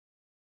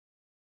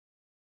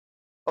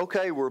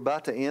Okay, we're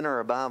about to enter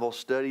our Bible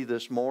study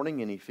this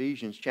morning in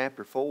Ephesians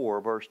chapter 4,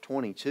 verse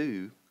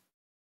 22.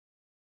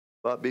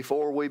 But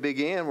before we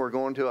begin, we're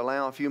going to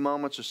allow a few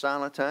moments of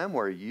silent time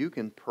where you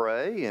can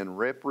pray and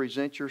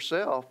represent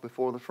yourself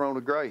before the throne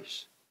of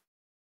grace.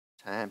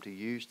 Time to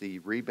use the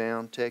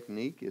rebound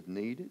technique if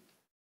needed.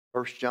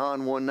 1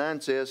 John 1:9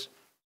 says,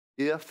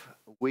 "If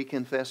we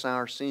confess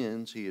our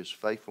sins, He is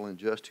faithful and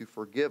just to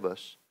forgive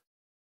us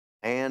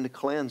and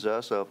cleanse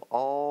us of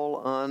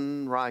all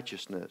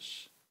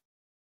unrighteousness."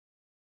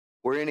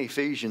 We're in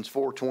Ephesians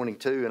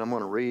 4:22, and I'm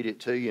going to read it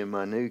to you in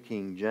my New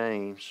King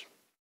James.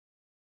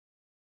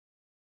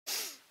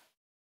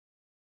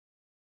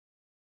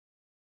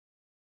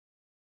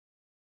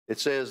 It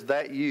says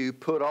that you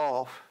put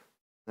off,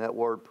 that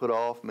word put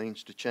off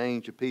means to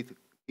change a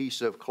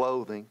piece of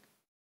clothing,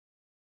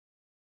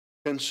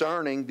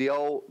 concerning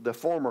the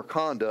former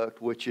conduct,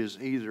 which is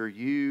either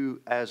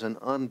you as an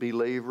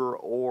unbeliever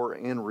or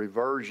in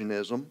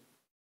reversionism,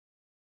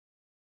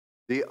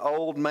 the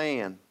old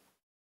man.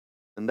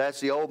 And that's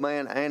the old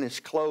man and his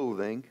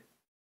clothing.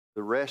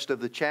 The rest of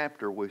the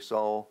chapter we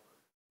saw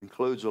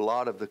includes a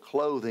lot of the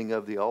clothing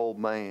of the old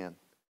man.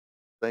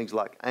 Things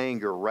like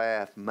anger,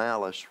 wrath,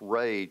 malice,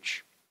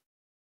 rage,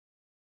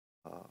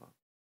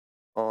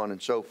 on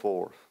and so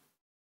forth.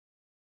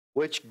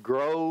 Which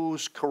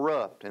grows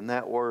corrupt. And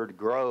that word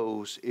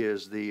grows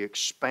is the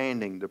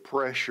expanding, the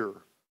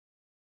pressure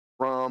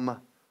from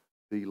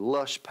the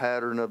lust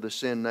pattern of the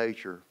sin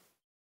nature,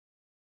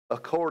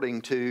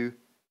 according to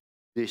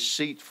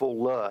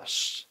deceitful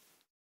lusts.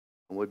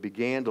 And we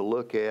began to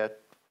look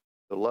at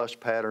the lust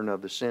pattern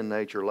of the sin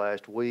nature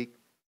last week.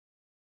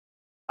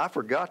 I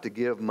forgot to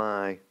give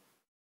my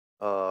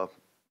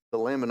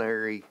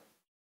preliminary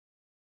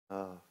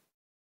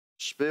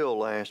spill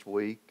last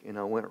week, and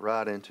I went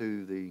right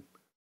into the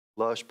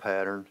lust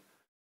pattern.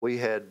 We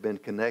had been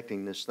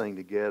connecting this thing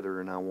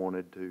together, and I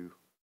wanted to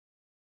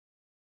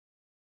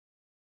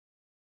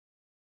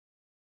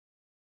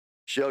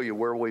show you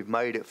where we've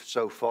made it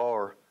so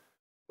far.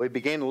 We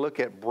began to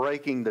look at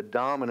breaking the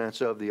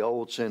dominance of the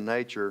old sin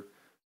nature.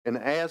 And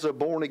as a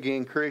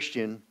born-again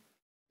Christian,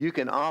 you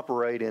can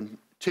operate in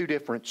two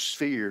different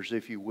spheres,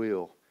 if you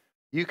will.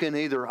 You can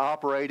either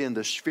operate in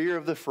the sphere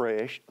of the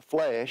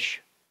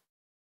flesh,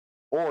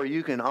 or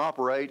you can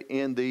operate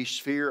in the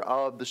sphere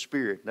of the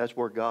Spirit. That's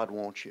where God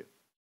wants you.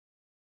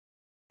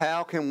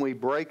 How can we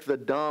break the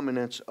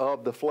dominance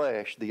of the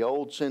flesh, the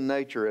old sin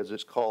nature as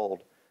it's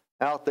called,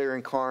 out there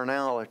in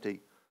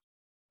carnality?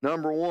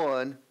 Number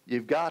one,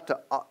 you've got to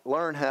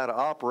learn how to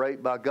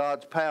operate by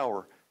God's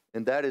power.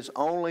 And that is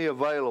only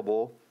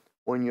available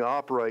when you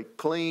operate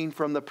clean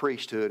from the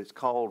priesthood. It's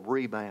called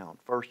rebound.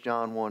 1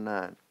 John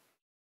 1:9.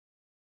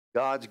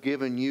 God's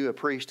given you a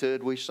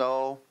priesthood, we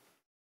saw.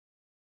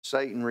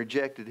 Satan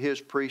rejected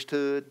his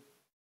priesthood.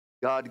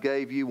 God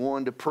gave you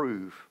one to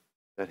prove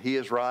that He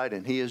is right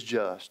and He is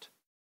just,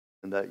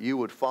 and that you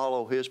would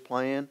follow His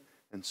plan,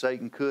 and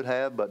Satan could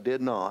have but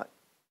did not.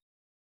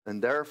 And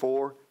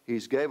therefore,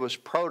 He's gave us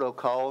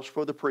protocols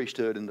for the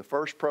priesthood, and the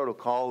first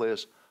protocol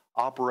is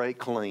operate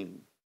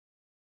clean,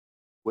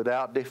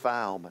 without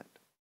defilement.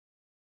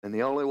 And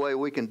the only way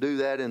we can do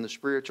that in the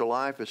spiritual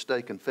life is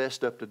stay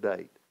confessed up to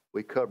date.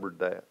 We covered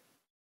that.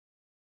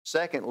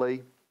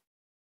 Secondly,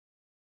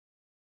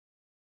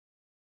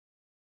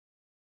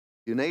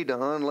 you need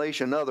to unleash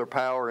another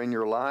power in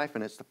your life,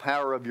 and it's the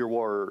power of your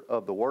word,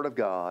 of the Word of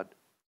God.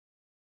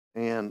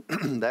 And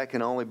that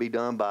can only be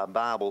done by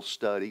Bible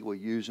study. We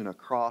use an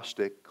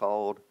acrostic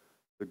called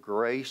the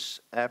Grace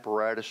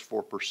Apparatus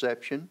for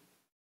Perception.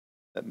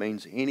 That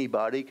means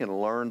anybody can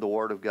learn the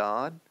Word of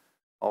God.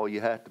 All you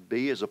have to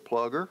be is a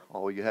plugger.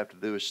 All you have to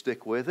do is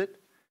stick with it.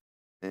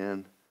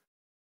 And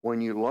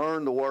when you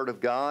learn the Word of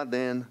God,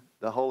 then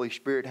the Holy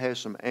Spirit has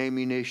some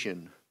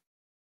ammunition.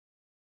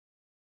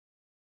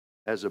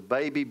 As a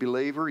baby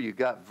believer, you've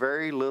got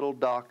very little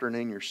doctrine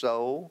in your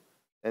soul.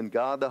 And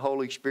God, the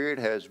Holy Spirit,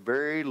 has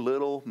very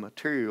little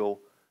material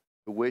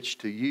to which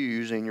to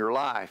use in your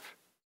life.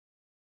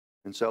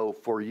 And so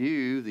for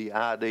you, the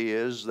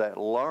idea is that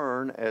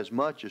learn as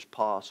much as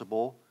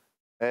possible,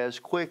 as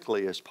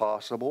quickly as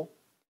possible.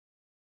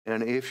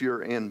 And if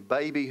you're in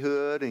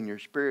babyhood in your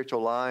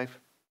spiritual life,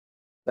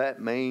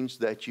 that means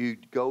that you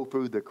go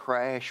through the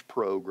crash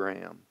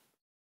program.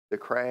 The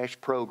crash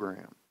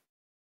program.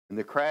 And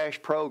the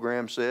crash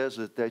program says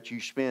that you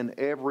spend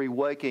every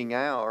waking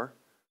hour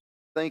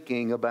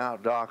thinking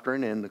about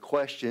doctrine and the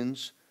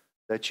questions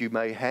that you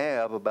may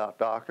have about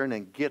doctrine,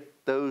 and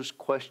get those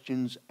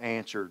questions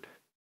answered.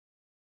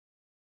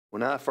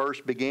 When I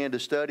first began to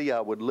study,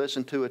 I would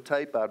listen to a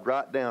tape. I'd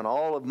write down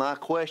all of my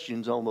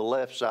questions on the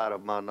left side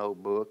of my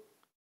notebook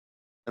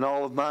and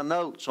all of my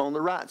notes on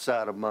the right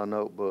side of my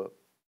notebook.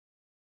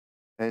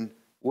 And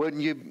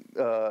wouldn't you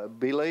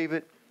believe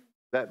it,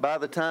 that by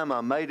the time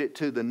I made it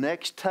to the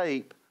next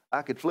tape,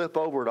 I could flip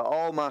over to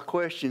all my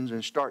questions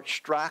and start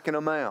striking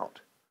them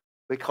out,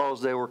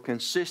 because they were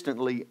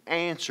consistently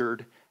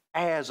answered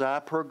as I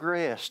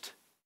progressed.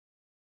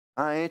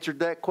 I answered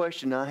that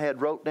question I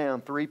had wrote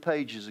down 3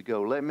 pages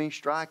ago. Let me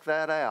strike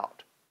that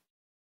out.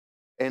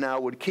 And I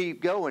would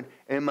keep going,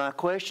 and my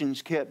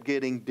questions kept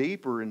getting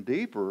deeper and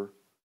deeper.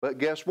 But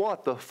guess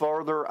what? The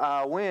further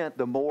I went,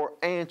 the more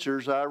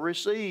answers I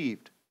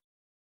received.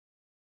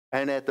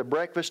 And at the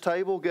breakfast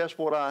table, guess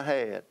what I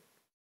had?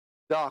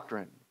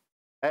 Doctrine.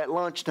 At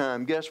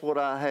lunchtime, guess what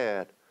I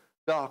had?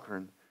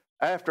 Doctrine.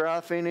 After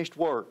I finished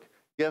work,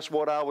 guess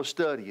what I was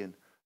studying?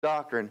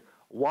 Doctrine.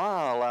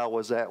 While I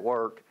was at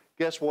work,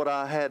 guess what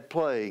I had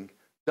playing?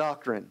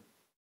 Doctrine.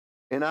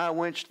 And I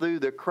went through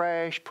the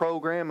crash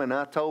program, and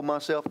I told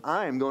myself,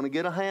 I am going to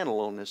get a handle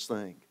on this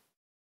thing.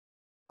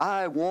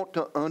 I want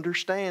to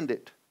understand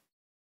it.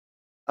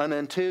 And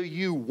until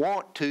you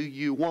want to,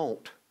 you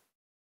won't.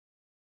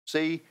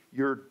 See,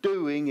 you're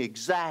doing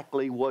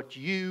exactly what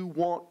you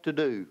want to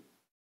do,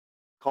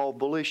 called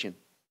volition.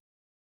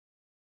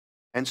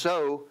 And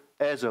so,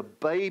 as a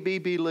baby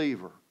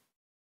believer,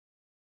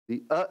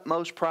 the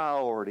utmost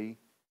priority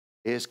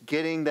is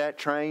getting that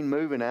train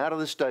moving out of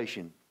the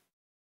station,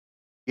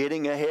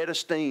 getting a head of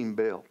steam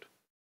built,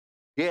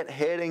 get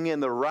heading in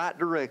the right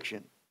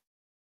direction,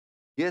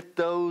 get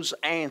those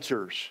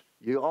answers.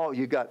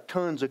 You got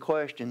tons of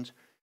questions.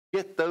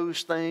 Get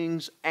those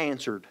things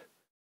answered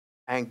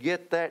and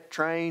get that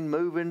train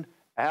moving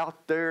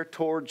out there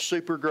towards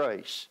super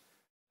grace.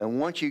 And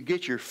once you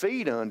get your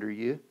feet under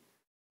you,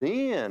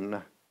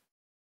 then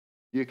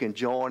you can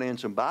join in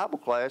some Bible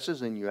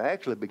classes and you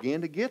actually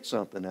begin to get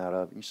something out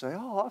of it. You say,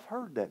 oh, I've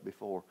heard that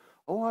before.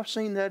 Oh, I've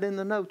seen that in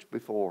the notes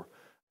before.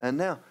 And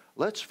now,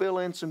 let's fill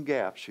in some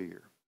gaps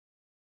here.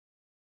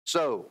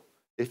 So,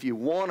 if you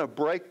want to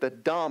break the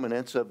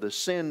dominance of the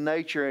sin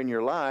nature in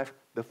your life,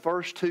 the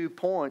first 2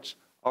 points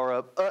are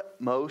of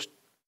utmost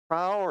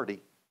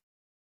priority.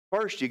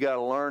 First, you got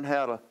to learn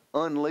how to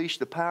unleash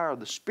the power of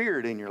the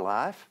Spirit in your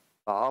life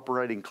by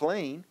operating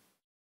clean.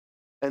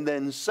 And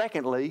then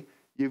secondly,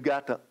 you've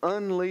got to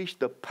unleash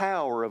the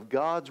power of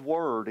God's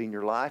Word in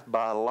your life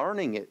by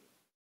learning it.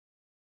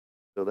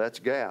 So that's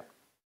gap.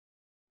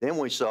 Then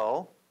we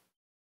saw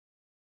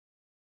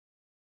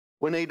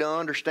we need to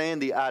understand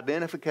the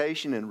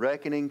identification and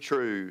reckoning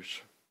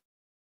truths.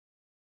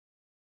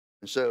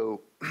 And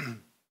so,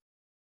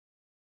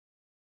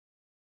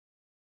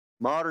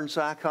 modern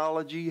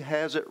psychology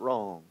has it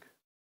wrong.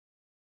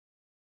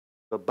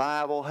 The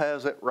Bible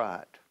has it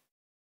right.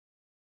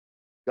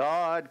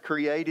 God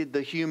created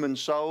the human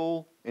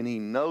soul, and He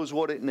knows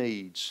what it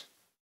needs.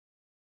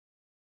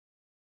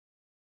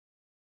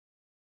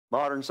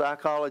 Modern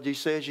psychology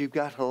says you've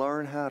got to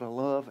learn how to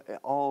love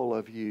all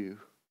of you.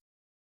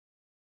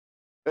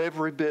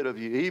 Every bit of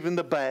you, even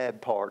the bad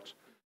parts.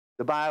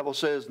 The Bible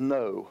says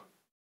no.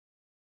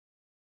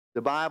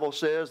 The Bible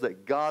says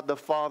that God the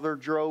Father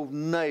drove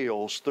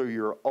nails through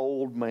your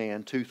old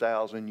man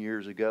 2,000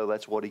 years ago.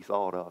 That's what He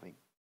thought of him.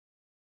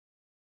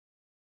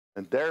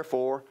 And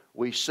therefore,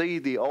 we see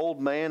the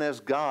old man as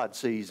God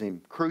sees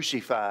him,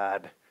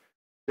 crucified,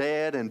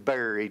 dead and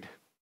buried.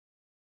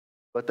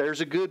 But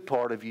there's a good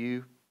part of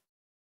you.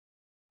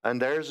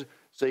 And that's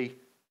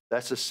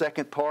the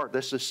second part.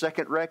 That's the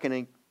second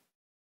reckoning.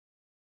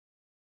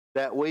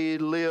 That we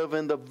live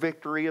in the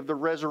victory of the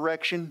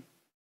resurrection,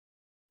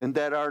 and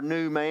that our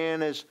new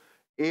man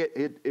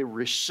it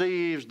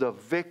receives the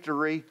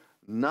victory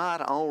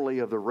not only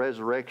of the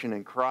resurrection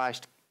in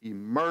Christ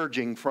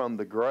emerging from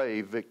the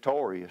grave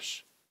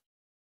victorious,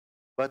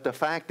 but the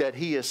fact that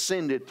He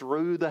ascended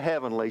through the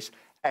heavenlies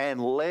and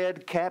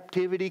led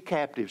captivity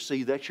captive.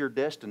 See, that's your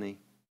destiny.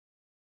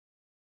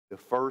 The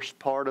first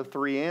part of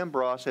 3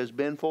 Ambros has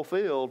been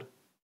fulfilled.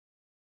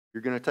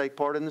 You're going to take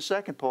part in the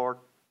second part.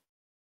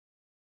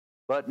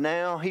 But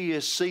now He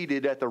is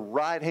seated at the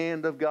right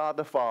hand of God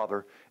the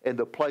Father in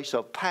the place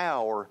of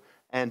power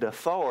and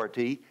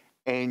authority,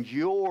 and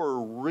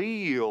your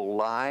real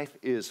life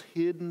is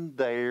hidden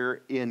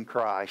there in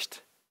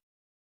Christ.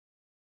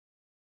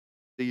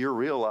 See, your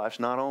real life's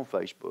not on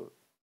Facebook.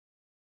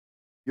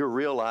 Your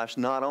real life's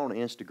not on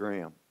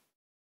Instagram.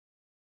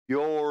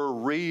 Your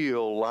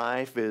real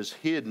life is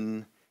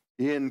hidden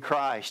in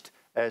Christ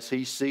as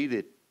He's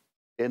seated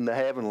in the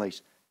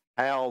heavenlies.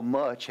 How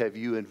much have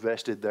you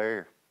invested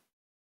there?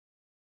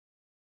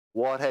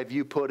 What have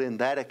you put in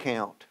that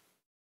account?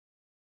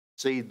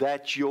 See,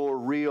 that's your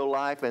real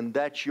life and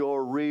that's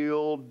your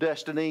real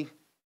destiny.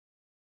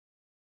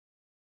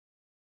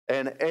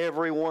 And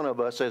every one of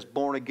us as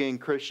born-again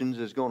Christians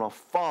is going to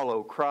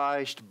follow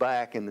Christ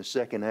back in the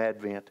second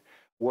advent,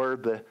 where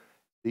the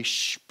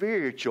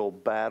spiritual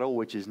battle,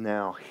 which is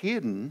now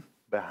hidden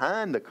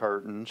behind the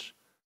curtains,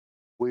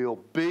 will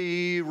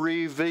be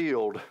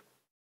revealed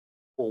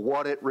for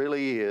what it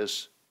really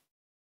is.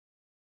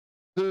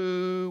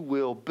 Who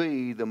will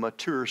be the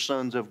mature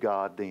sons of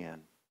God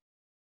then?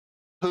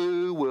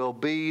 Who will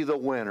be the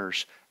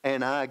winners?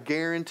 And I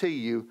guarantee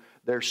you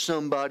there's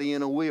somebody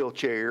in a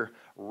wheelchair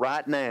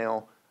right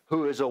now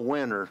who is a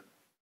winner.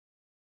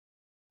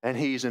 And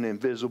he's an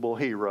invisible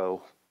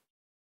hero.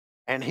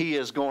 And he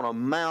is going to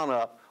mount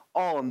up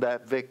on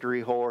that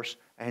victory horse,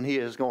 and he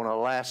is going to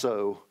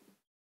lasso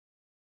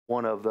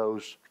one of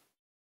those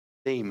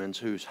demons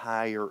who's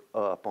higher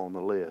up on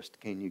the list.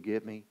 Can you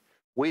get me?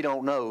 We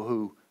don't know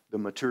who the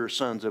mature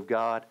sons of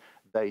God,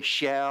 they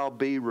shall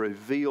be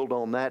revealed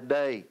on that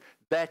day.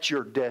 That's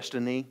your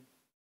destiny.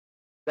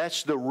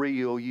 That's the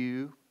real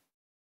you.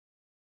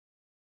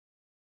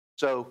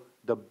 So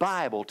the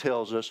Bible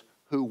tells us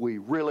who we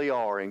really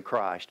are in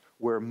Christ.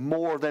 We're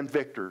more than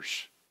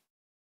victors.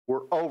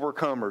 We're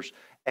overcomers.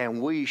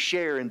 And we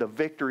share in the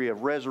victory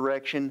of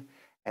resurrection,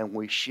 and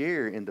we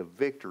share in the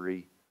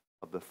victory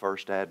of the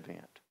first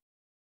advent.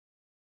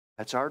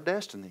 That's our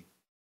destiny.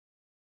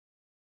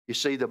 You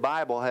see, the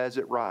Bible has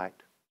it right.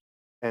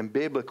 And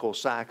biblical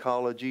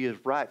psychology is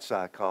right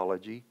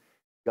psychology.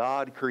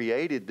 God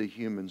created the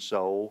human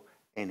soul,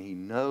 and He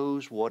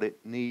knows what it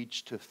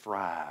needs to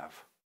thrive.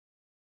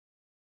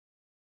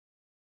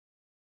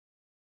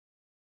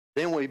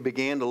 Then we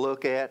began to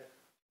look at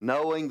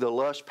knowing the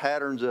lust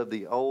patterns of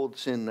the old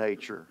sin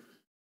nature.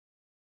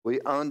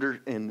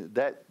 And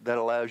that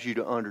allows you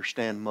to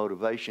understand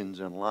motivations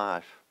in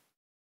life.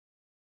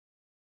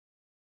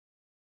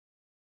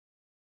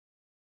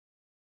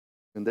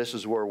 And this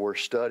is where we're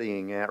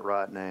studying at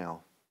right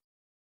now.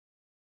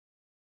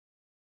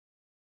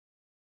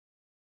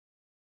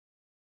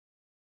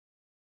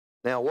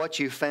 Now, what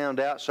you've found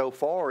out so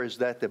far is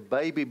that the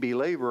baby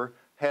believer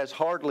has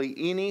hardly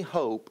any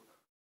hope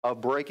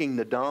of breaking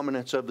the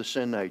dominance of the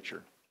sin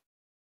nature.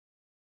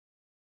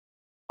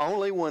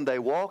 Only when they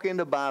walk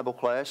into Bible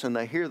class and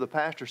they hear the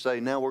pastor say,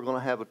 now we're going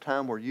to have a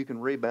time where you can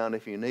rebound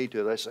if you need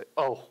to, they say,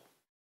 oh,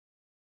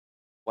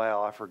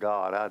 wow, I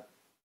forgot.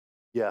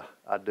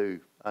 I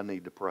do. I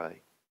need to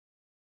pray.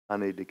 I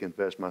need to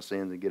confess my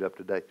sins and get up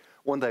to date.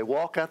 When they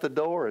walk out the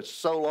door, it's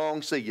so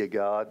long, see you,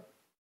 God.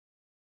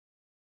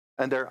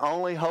 And their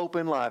only hope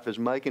in life is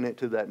making it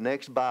to that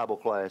next Bible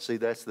class. See,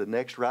 that's the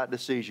next right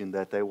decision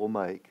that they will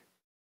make,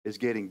 is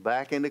getting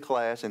back into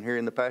class and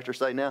hearing the pastor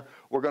say, now,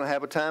 we're going to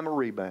have a time of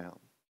rebound.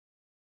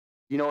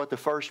 You know what the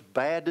first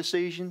bad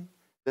decision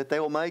that they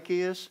will make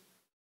is?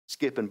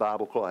 Skipping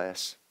Bible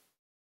class.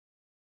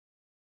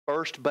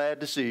 First bad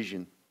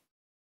decision.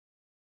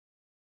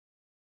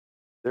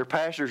 Their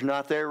pastor's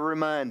not there to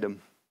remind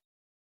them.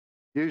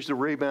 Use the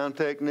rebound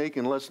technique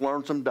and let's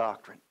learn some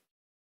doctrine.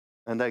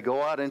 And they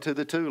go out into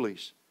the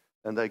tulies,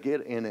 and they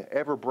get in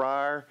every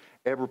briar,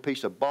 every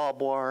piece of barbed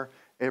wire,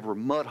 every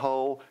mud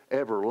hole,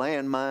 every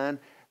landmine.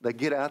 They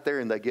get out there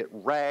and they get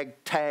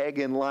ragtag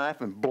in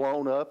life and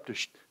blown up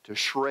to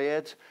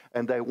shreds,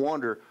 and they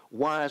wonder,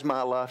 why is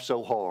my life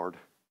so hard?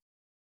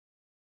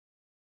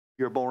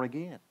 You're born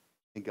again,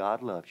 and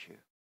God loves you.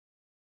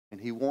 And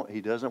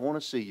He doesn't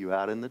want to see you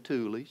out in the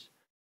tulies.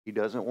 He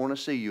doesn't want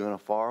to see you in a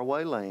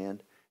faraway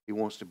land. He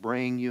wants to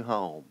bring you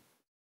home,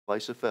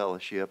 place of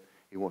fellowship.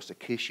 He wants to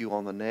kiss you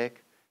on the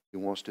neck. He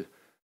wants to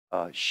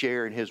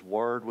share in His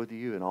Word with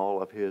you and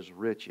all of His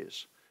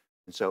riches.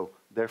 And so,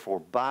 therefore,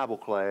 Bible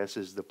class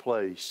is the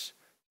place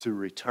to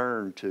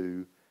return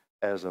to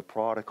as a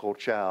prodigal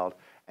child.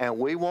 And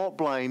we won't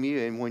blame you.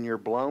 And when you're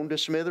blown to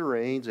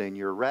smithereens and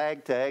you're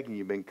ragtag and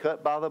you've been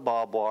cut by the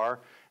barbed wire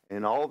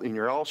and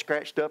you're all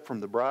scratched up from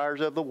the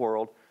briars of the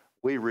world,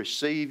 we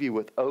receive you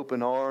with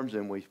open arms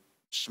and we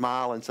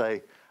smile and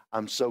say,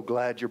 I'm so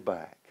glad you're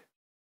back.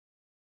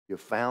 You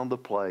found the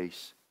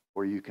place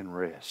where you can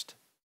rest.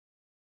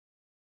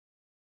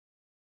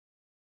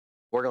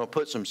 We're going to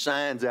put some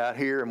signs out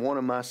here, and one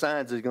of my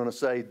signs is going to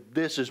say,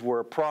 this is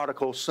where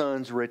prodigal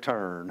sons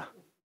return.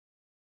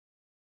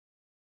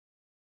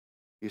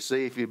 You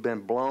see, if you've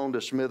been blown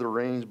to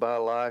smithereens by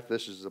life,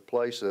 this is a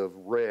place of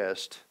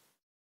rest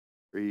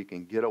where you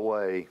can get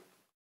away.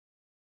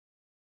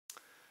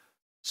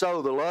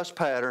 So the lust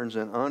patterns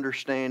and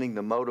understanding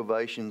the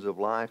motivations of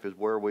life is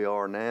where we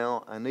are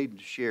now. I need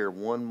to share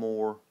one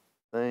more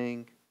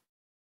thing.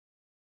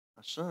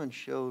 My son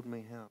showed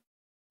me how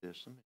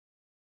this.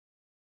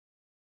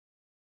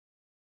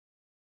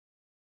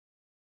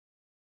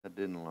 I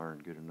didn't learn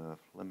good enough.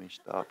 Let me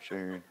stop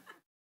sharing.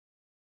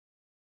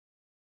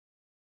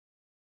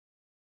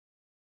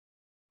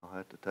 I'll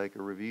have to take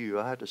a review.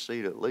 I had to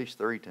see it at least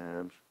 3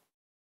 times.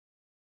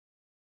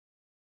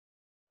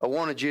 I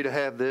wanted you to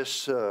have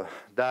this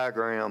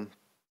diagram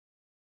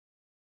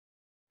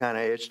kind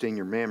of etched in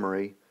your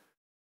memory.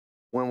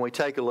 When we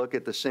take a look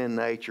at the sin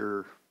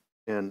nature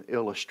in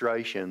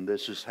illustration,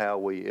 this is how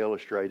we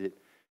illustrate it.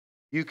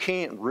 You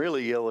can't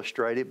really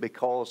illustrate it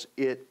because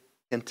it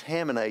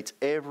contaminates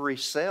every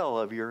cell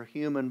of your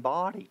human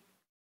body.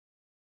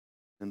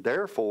 And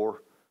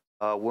therefore,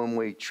 when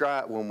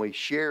we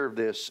share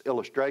this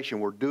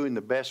illustration, we're doing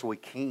the best we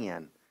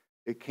can.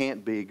 It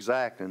can't be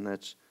exact, and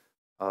that's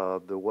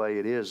the way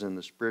it is in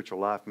the spiritual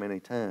life many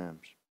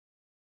times.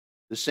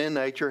 The sin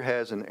nature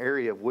has an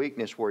area of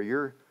weakness where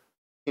you're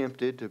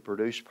tempted to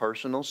produce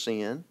personal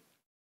sin.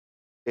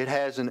 It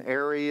has an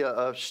area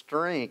of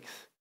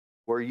strength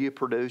where you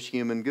produce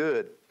human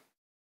good.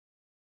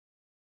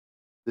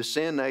 The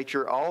sin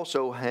nature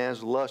also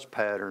has lust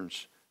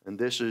patterns, and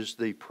this is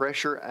the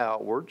pressure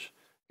outwards,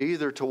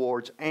 either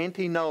towards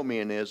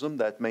antinomianism,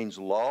 that means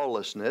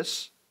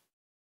lawlessness,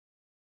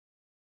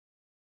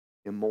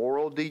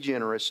 immoral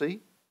degeneracy,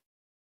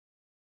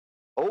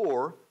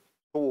 or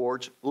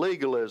towards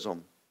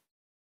legalism,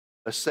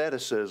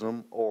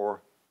 asceticism,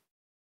 or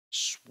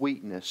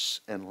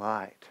sweetness and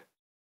light.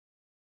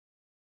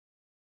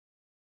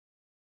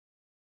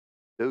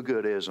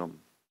 Do-goodism,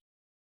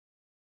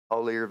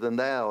 holier than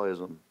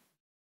thouism.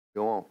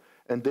 Go on.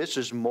 And this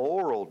is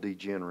moral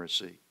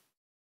degeneracy.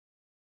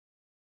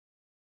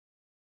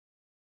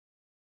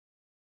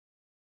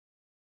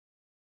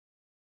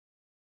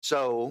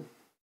 So,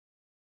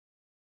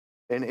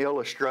 in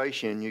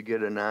illustration, you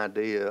get an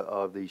idea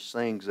of these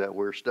things that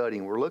we're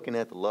studying. We're looking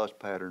at the lust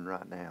pattern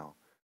right now.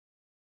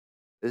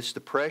 It's the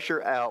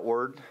pressure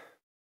outward.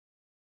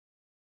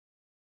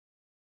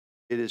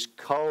 It is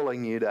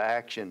calling you to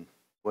action.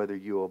 Whether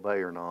you obey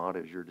or not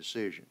is your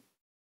decision.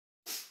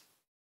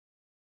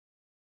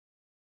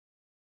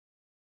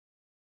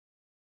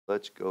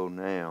 Let's go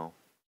now.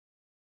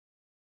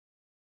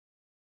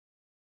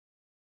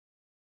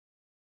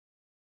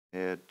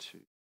 Add to.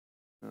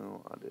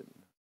 No, I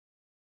didn't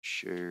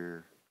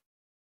share.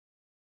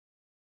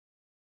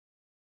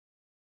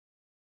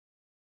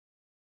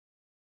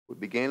 We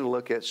began to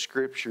look at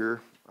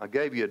Scripture. I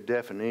gave you a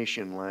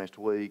definition last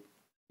week.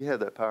 You have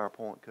that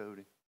PowerPoint,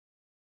 Cody?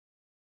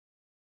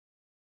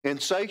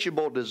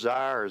 Insatiable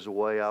desire is a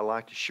way I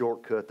like to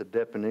shortcut the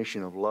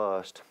definition of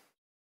lust.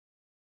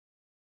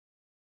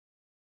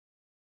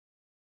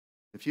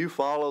 If you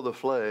follow the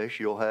flesh,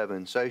 you'll have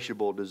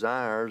insatiable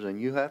desires,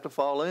 and you have to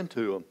fall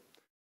into them.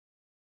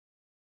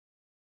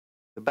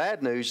 The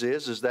bad news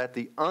is that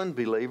the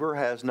unbeliever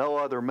has no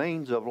other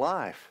means of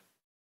life.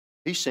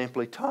 He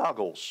simply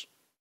toggles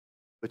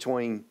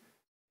between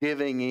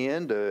giving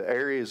in to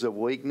areas of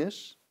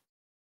weakness,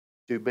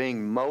 to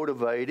being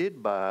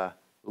motivated by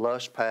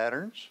lust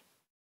patterns,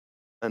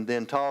 and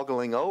then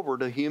toggling over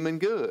to human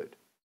good.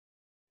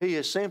 He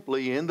is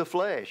simply in the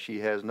flesh. He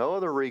has no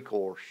other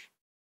recourse.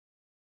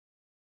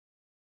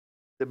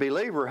 The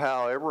believer,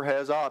 however,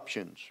 has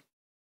options.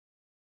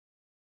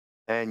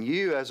 And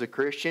you, as a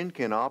Christian,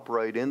 can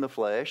operate in the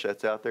flesh.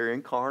 That's out there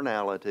in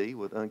carnality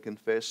with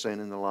unconfessed sin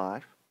in the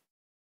life.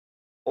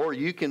 Or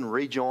you can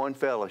rejoin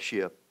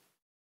fellowship,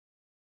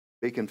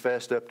 be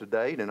confessed up to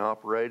date, and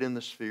operate in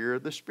the sphere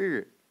of the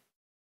Spirit.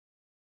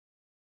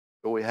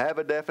 So we have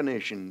a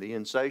definition: the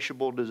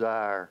insatiable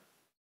desire,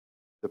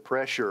 the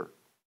pressure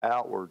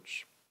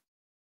outwards.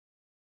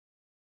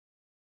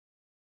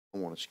 I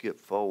want to skip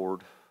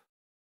forward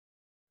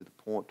to the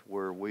point to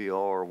where we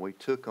are. We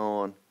took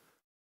on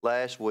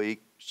last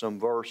week some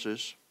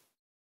verses.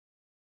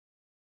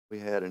 We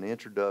had an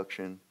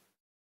introduction,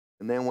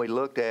 and then we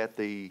looked at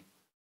the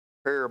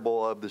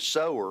parable of the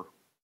sower,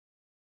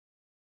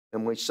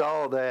 and we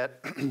saw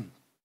that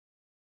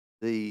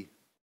the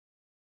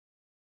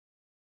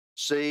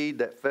seed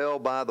that fell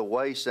by the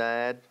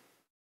wayside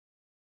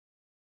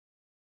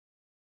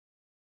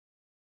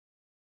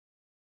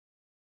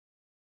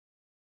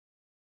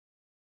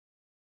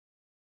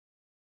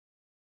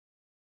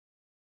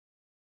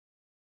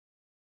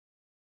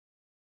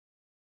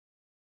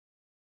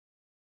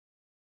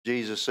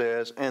Jesus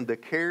says, and the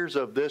cares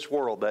of this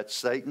world, that's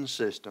Satan's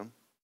system,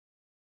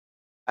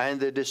 and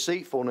the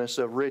deceitfulness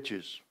of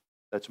riches,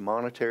 that's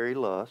monetary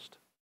lust,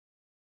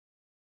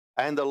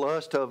 and the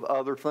lust of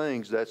other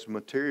things, that's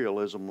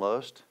materialism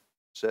lust,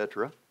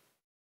 etc.,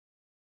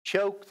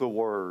 choke the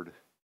word,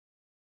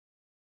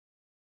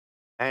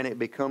 and it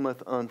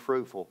becometh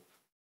unfruitful.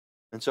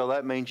 And so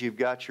that means you've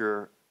got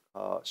your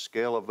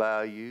scale of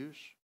values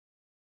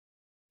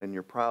and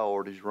your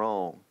priorities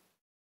wrong.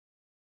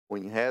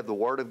 When you have the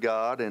Word of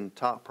God in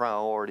top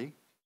priority,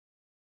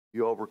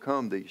 you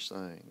overcome these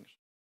things.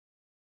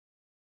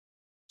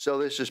 So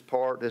this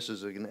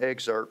is an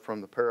excerpt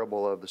from the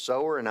parable of the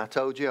sower, and I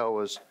told you I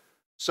was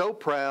so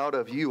proud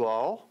of you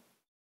all.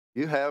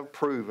 You have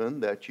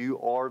proven that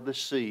you are the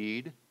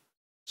seed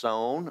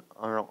sown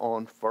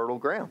on fertile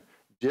ground.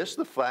 Just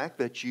the fact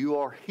that you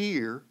are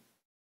here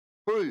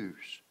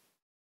proves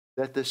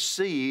that the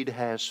seed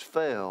has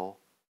fell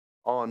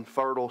on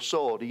fertile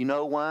soil. Do you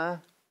know why?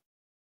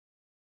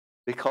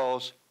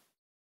 Because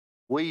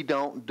we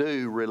don't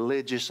do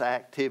religious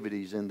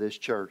activities in this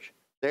church.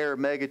 There are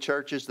mega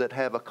churches that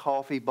have a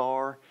coffee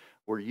bar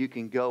where you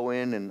can go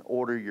in and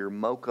order your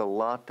mocha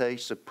latte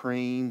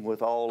supreme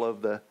with all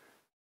of the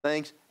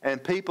things,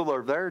 and people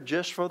are there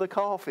just for the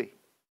coffee.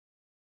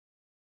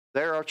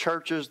 There are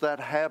churches that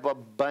have a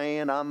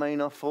band, I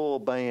mean a full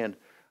band,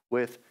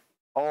 with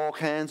all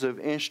kinds of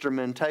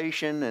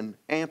instrumentation and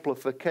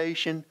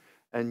amplification,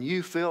 and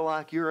you feel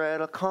like you're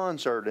at a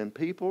concert, and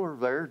people are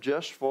there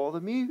just for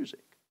the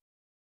music.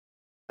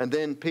 And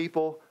then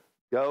people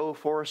go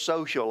for a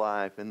social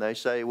life, and they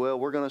say, well,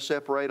 we're going to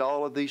separate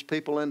all of these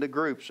people into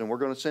groups, and we're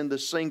going to send the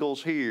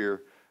singles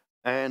here,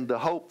 and the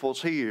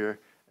hopefuls here,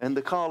 and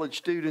the college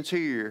students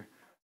here,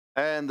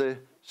 and the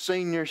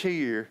seniors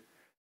here.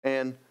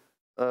 And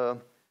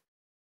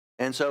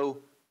so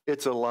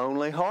it's a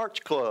Lonely Hearts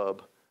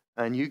Club,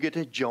 and you get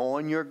to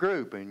join your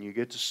group, and you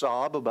get to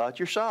sob about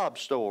your sob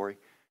story.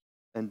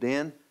 And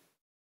then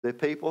the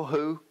people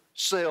who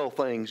sell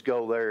things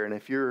go there. And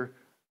if you're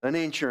an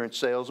insurance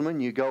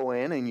salesman, you go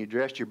in and you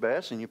dress your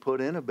best and you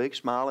put in a big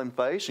smiling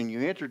face and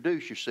you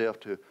introduce yourself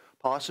to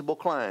possible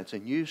clients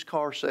and used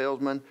car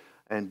salesmen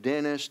and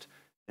dentists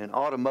and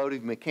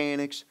automotive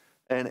mechanics,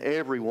 and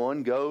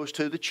everyone goes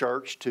to the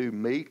church to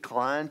meet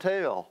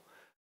clientele.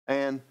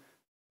 And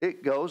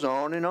it goes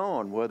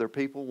on, whether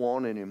people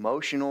want an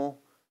emotional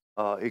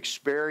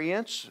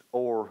experience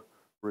or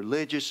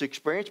religious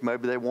experience.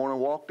 Maybe they want to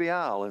walk the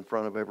aisle in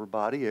front of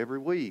everybody every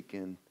week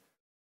and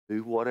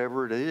do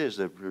whatever it is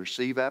to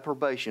receive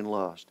approbation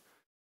lust.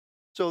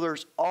 So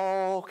there's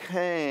all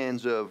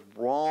kinds of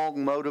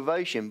wrong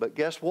motivation, but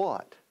guess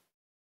what?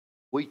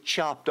 We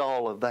chopped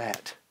all of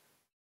that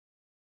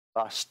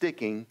by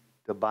sticking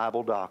to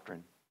Bible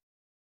doctrine.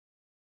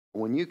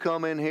 When you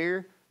come in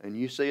here and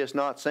you see us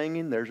not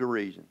singing, there's a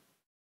reason.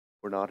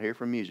 We're not here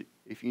for music.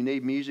 If you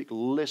need music,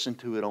 listen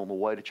to it on the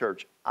way to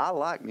church. I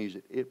like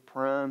music. It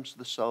primes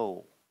the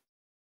soul.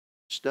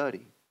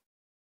 Study.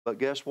 But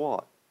guess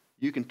what?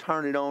 You can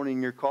turn it on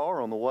in your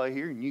car on the way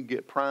here and you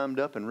get primed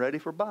up and ready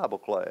for Bible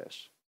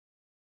class.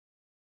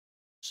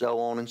 So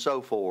on and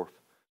so forth.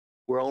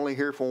 We're only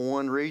here for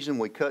one reason.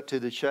 We cut to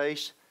the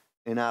chase.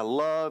 And I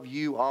love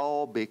you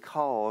all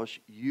because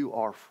you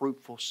are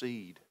fruitful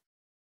seed.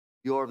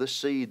 You are the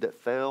seed that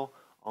fell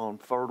on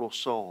fertile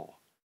soil.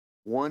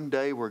 One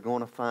day we're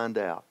going to find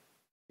out.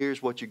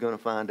 Here's what you're going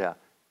to find out.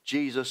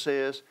 Jesus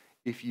says,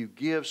 if you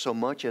give so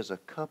much as a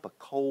cup of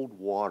cold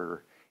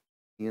water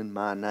in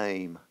my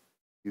name,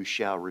 you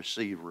shall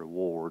receive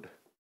reward.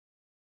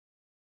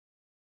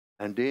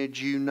 And did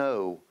you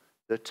know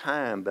the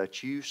time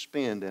that you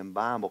spend in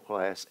Bible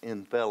class,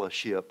 in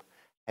fellowship,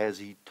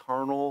 has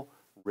eternal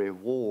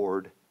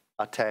reward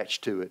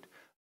attached to it?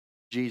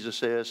 Jesus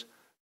says,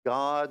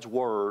 God's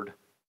word,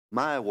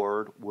 my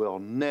word, will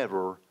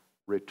never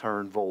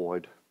return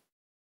void.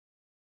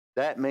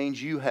 That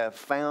means you have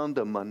found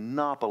the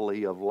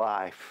monopoly of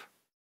life.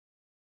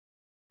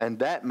 And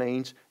that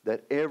means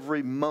that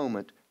every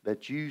moment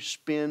that you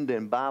spend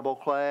in Bible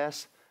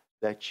class,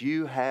 that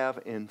you have,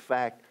 in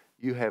fact,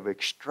 you have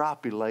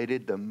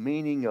extrapolated the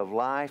meaning of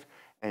life,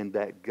 and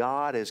that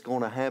God is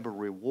going to have a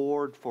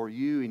reward for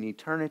you in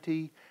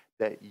eternity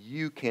that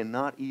you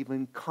cannot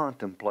even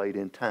contemplate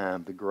in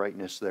time, the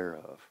greatness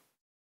thereof.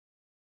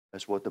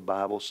 That's what the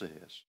Bible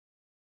says.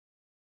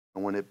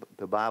 And when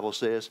the Bible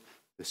says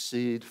the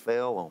seed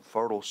fell on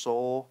fertile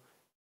soil,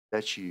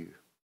 that's you.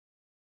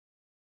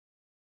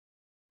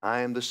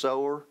 I am the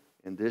sower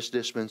in this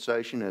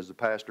dispensation as the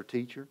pastor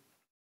teacher.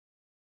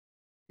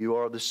 You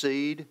are the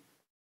seed.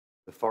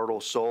 The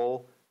fertile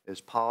soil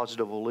is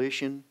positive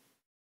volition,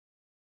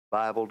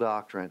 Bible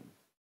doctrine.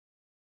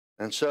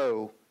 And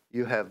so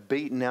you have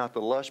beaten out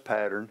the lust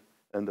pattern,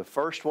 and the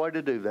first way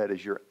to do that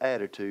is your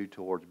attitude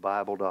towards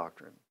Bible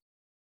doctrine.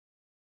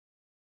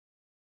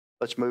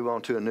 Let's move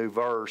on to a new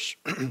verse.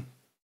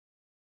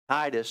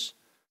 Titus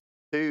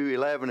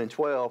 2:11 and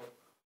 12.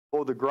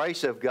 For the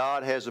grace of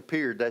God has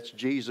appeared, that's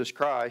Jesus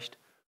Christ,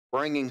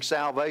 bringing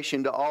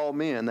salvation to all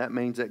men. That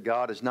means that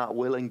God is not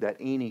willing that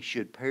any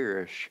should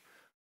perish,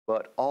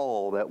 but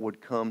all that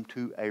would come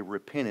to a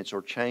repentance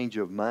or change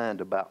of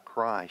mind about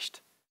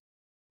Christ.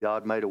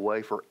 God made a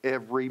way for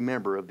every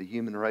member of the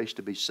human race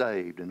to be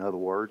saved. In other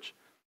words,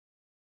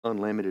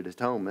 unlimited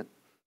atonement.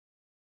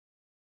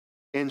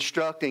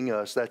 Instructing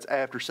us, that's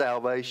after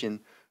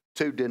salvation,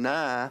 to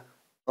deny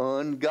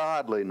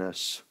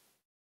ungodliness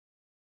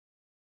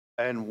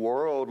and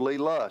worldly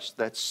lust,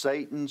 that's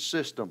Satan's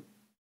system,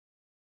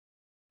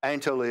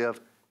 and to live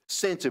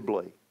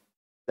sensibly.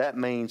 That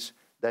means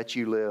that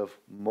you live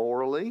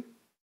morally,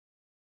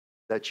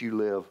 that you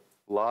live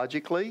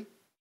logically,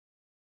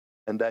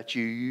 and that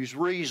you use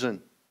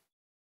reason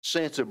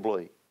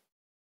sensibly.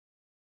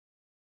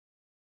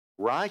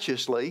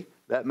 Righteously,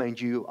 that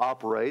means you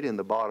operate in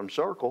the bottom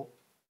circle.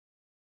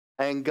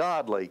 And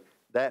godly,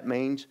 that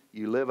means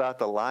you live out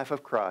the life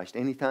of Christ.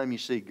 Anytime you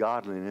see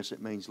godliness,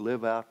 it means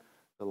live out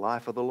the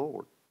life of the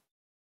Lord.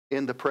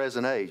 In the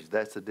present age,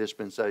 that's the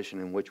dispensation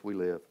in which we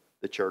live,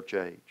 the church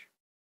age.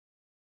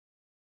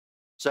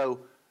 So,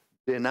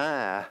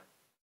 deny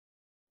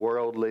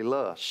worldly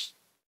lust.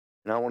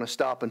 And I want to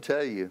stop and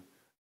tell you,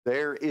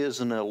 there is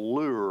an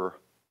allure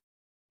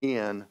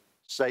in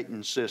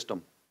Satan's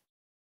system.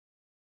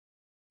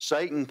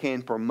 Satan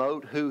can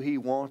promote who he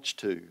wants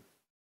to.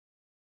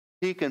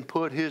 He can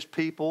put his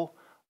people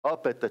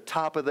up at the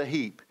top of the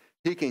heap.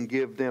 He can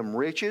give them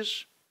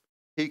riches.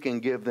 He can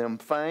give them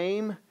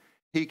fame.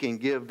 He can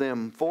give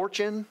them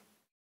fortune.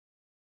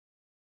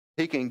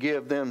 He can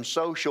give them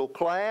social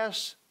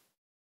class.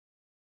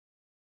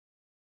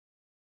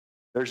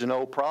 There's an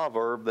old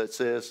proverb that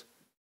says,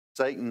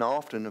 Satan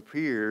often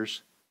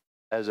appears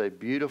as a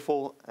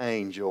beautiful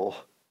angel,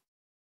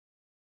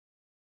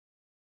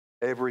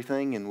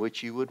 everything in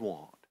which you would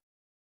want.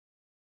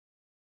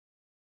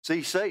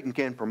 See, Satan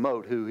can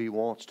promote who he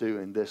wants to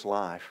in this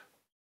life.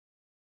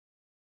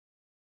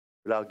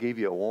 But I'll give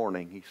you a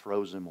warning, he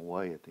throws them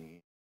away at the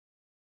end,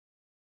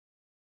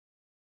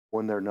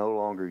 when they're no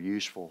longer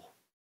useful.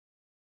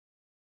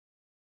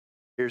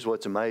 Here's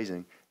what's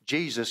amazing.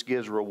 Jesus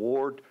gives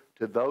reward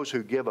to those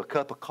who give a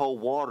cup of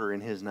cold water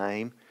in his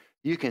name.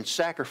 You can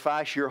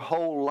sacrifice your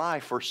whole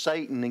life for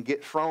Satan and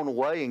get thrown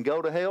away and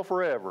go to hell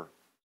forever.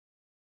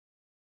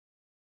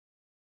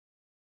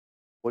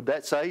 Would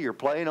that say you're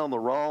playing on the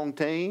wrong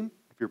team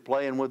if you're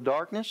playing with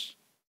darkness?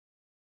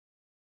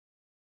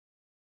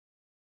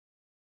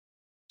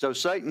 So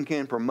Satan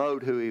can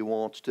promote who he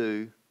wants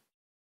to,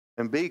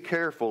 and be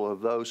careful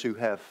of those who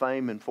have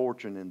fame and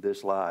fortune in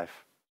this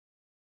life.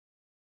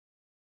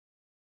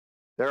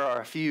 There are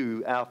a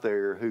few out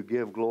there who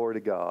give glory to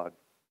God,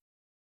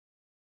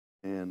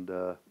 and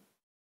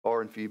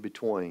far and few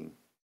between.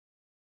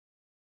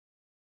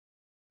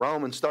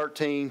 Romans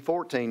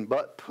 13:14,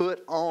 but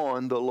put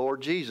on the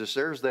Lord Jesus.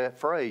 There's that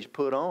phrase,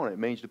 put on. It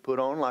means to put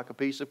on like a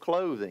piece of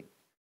clothing.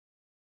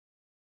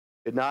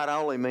 It not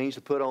only means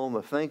to put on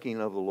the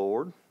thinking of the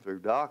Lord through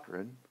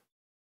doctrine,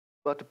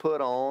 but to put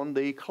on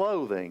the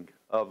clothing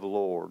of the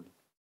Lord,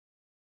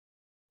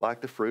 like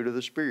the fruit of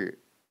the Spirit.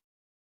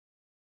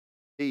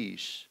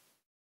 Peace,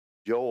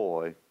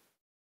 joy,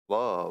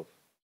 love.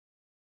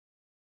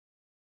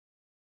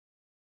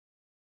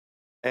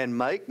 And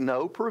make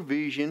no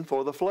provision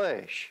for the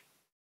flesh.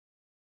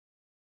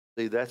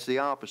 See, that's the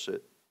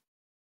opposite.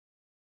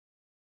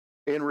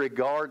 In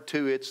regard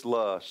to its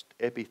lust,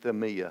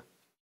 epithemia,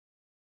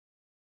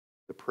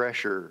 the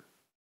pressure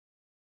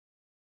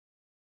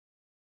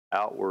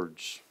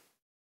outwards.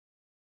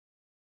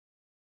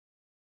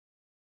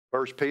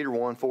 1 Peter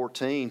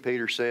 1:14,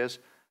 Peter says,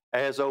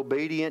 as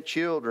obedient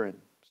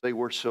children. See,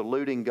 we're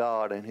saluting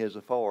God and His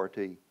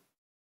authority.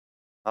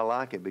 I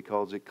like it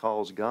because it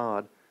calls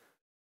God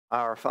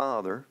our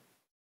Father,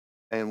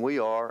 and we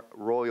are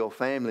royal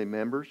family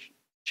members,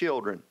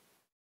 children.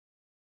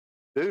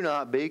 Do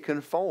not be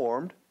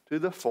conformed to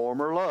the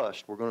former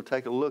lust. We're going to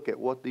take a look at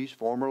what these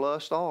former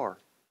lusts are,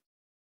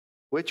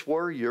 which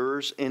were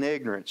yours in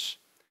ignorance.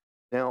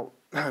 Now,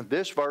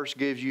 this verse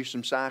gives you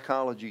some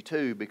psychology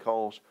too,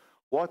 because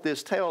what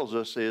this tells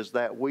us is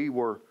that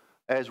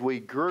as we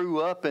grew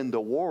up in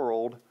the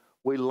world,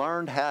 we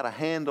learned how to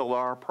handle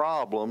our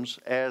problems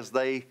as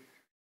they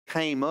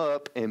came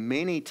up, and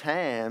many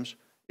times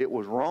it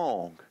was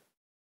wrong.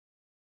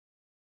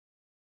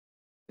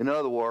 In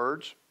other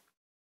words,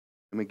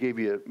 let me give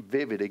you a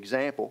vivid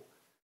example.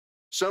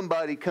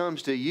 Somebody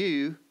comes to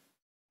you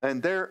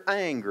and they're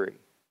angry.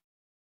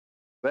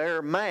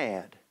 They're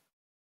mad.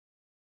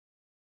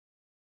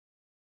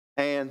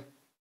 And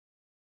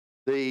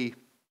the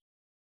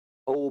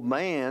old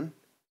man,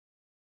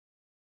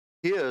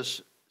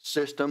 his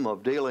system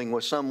of dealing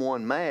with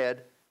someone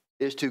mad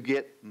is to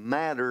get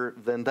madder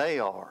than they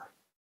are,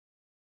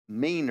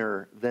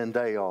 meaner than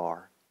they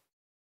are,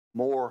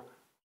 more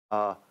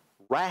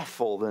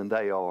wrathful than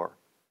they are.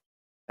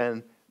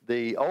 And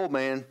the old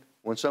man,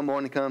 when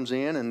someone comes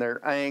in and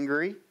they're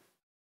angry,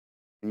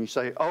 and you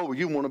say, oh,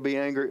 you want to be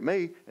angry at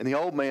me? And the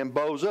old man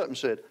bows up and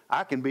said,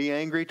 I can be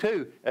angry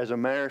too. As a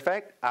matter of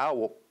fact,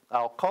 I'll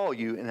call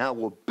you and I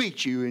will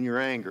beat you in your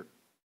anger.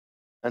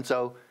 And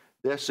so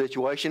this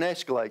situation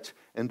escalates.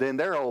 And then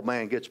their old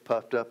man gets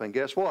puffed up. And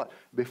guess what?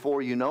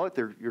 Before you know it,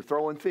 you're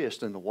throwing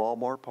fists in the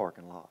Walmart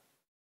parking lot.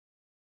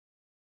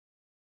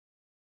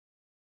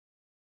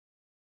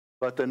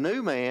 But the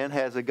new man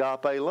has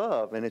agape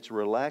love, and it's a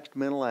relaxed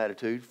mental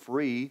attitude,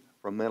 free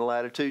from mental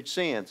attitude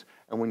sins.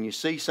 And when you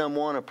see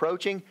someone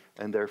approaching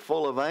and they're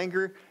full of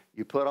anger,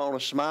 you put on a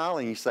smile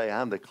and you say,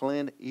 I'm the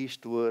Clint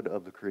Eastwood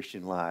of the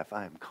Christian life.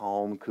 I am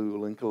calm,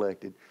 cool, and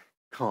collected.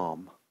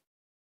 Calm.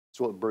 That's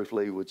what Bruce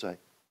Lee would say.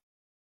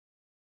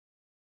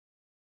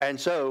 And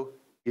so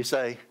you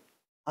say,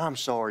 I'm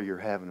sorry you're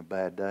having a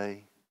bad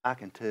day. I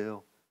can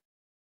tell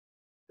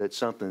that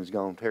something's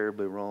gone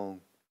terribly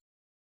wrong.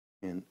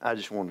 And I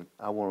want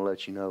to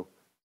let you know,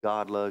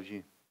 God loves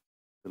you.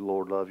 The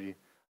Lord loves you.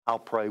 I'll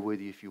pray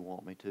with you if you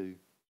want me to.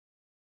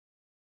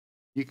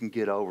 You can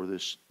get over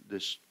this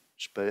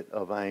spit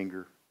of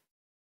anger.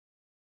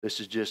 This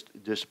is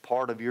just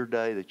part of your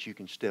day that you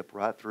can step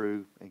right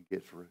through and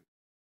get through.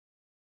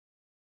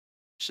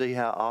 See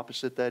how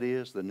opposite that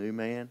is, the new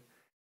man?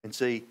 And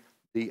see,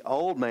 the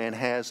old man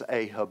has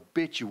a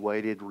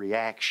habituated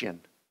reaction.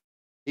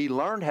 He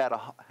learned how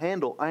to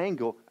handle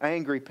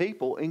angry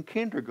people in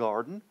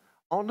kindergarten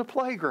on the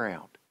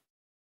playground.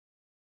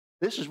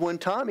 This is when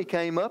Tommy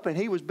came up and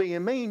he was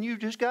being mean. You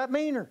just got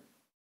meaner.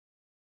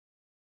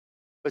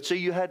 But see,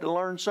 you had to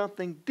learn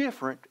something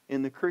different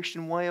in the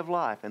Christian way of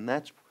life, and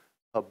that's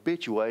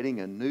habituating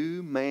a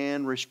new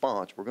man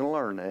response. We're going to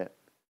learn that.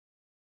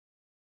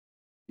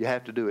 You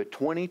have to do it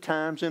 20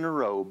 times in a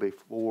row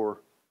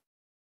before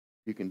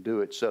you can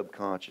do it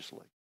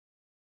subconsciously.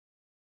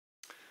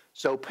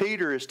 So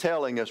Peter is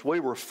telling us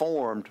we were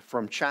formed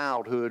from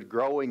childhood,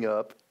 growing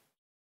up,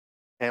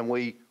 and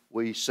we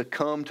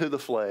succumb to the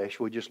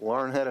flesh. We just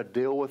learn how to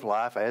deal with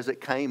life as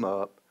it came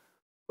up.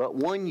 But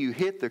when you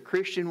hit the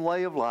Christian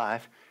way of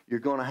life,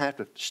 you're going to have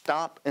to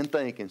stop and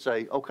think and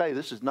say, okay,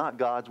 this is not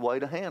God's way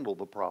to handle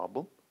the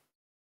problem.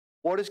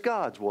 What is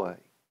God's way?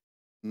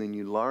 And then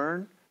you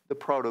learn the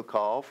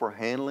protocol for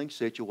handling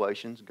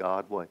situations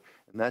God's way.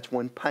 And that's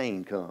when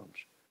pain comes,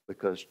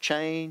 because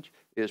change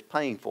is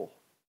painful.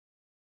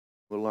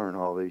 We'll learn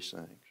all these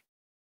things.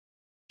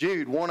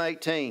 Jude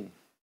 1:18.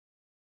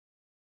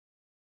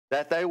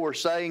 That they were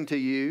saying to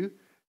you,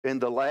 in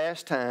the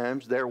last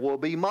times there will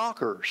be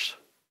mockers.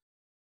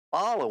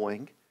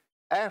 following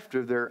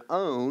after their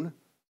own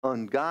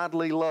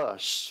ungodly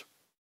lusts.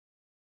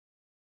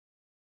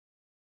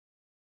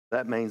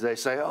 That means they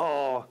say,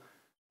 oh,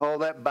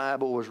 that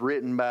Bible was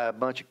written by a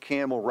bunch of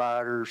camel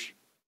riders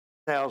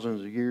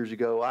thousands of years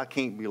ago. I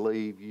can't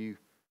believe you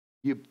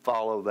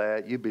follow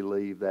that. You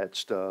believe that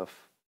stuff.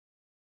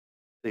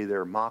 See,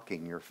 they're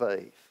mocking your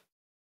faith.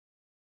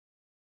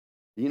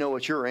 You know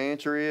what your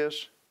answer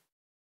is?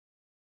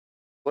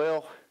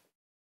 Well,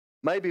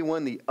 maybe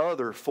when the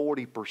other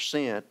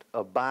 40%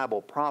 of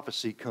Bible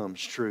prophecy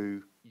comes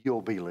true,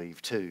 you'll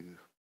believe too.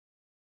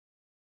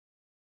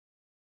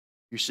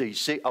 You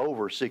see,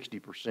 over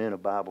 60%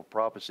 of Bible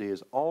prophecy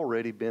has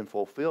already been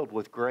fulfilled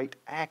with great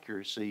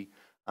accuracy,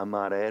 I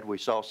might add. We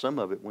saw some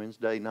of it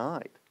Wednesday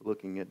night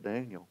looking at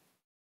Daniel.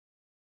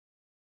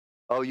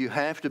 Oh, you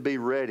have to be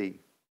ready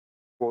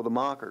for the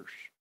mockers.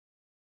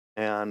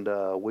 And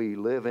we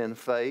live in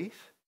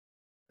faith,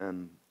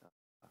 and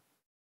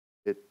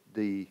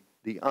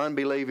the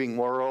unbelieving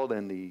world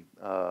and the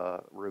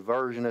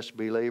reversionist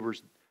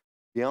believers,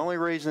 the only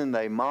reason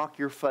they mock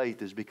your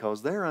faith is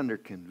because they're under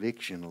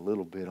conviction a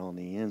little bit on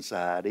the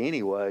inside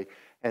anyway,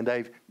 and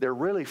they're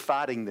really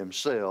fighting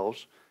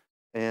themselves,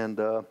 and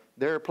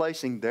they're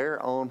placing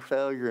their own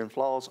failure and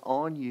flaws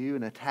on you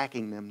and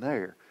attacking them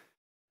there.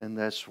 And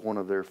that's one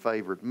of their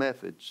favorite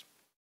methods.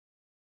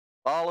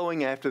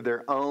 Following after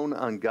their own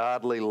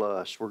ungodly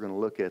lusts. We're going to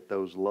look at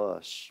those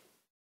lusts.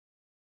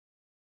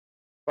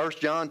 1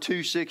 John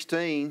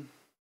 2:16.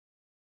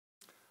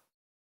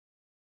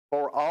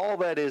 For all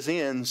that is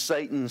in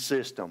Satan's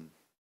system.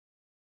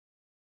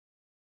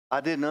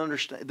 I didn't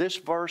understand. This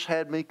verse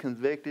had me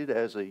convicted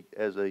as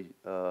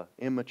a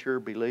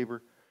immature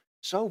believer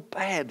so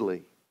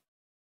badly,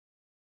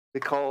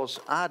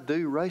 because I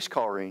do race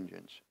car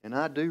engines and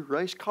I do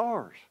race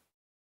cars.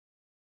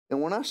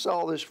 And when I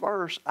saw this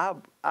verse,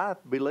 I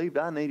believed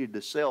I needed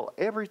to sell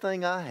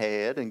everything I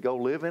had and go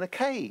live in a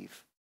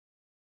cave.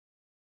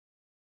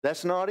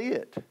 That's not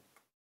it.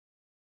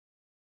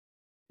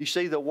 You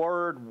see, the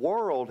word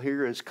world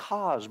here is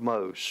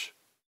cosmos.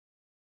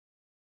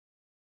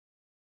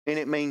 And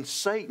it means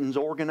Satan's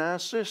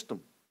organized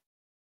system.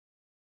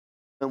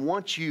 And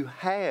once you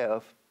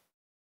have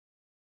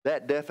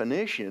that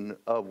definition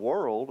of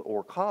world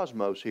or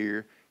cosmos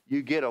here,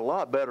 you get a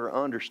lot better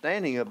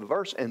understanding of the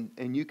verse, and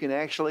you can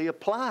actually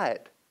apply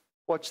it.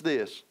 What's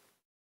this?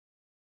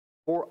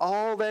 For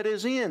all that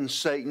is in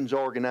Satan's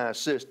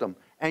organized system.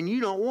 And you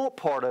don't want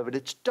part of it.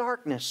 It's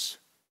darkness.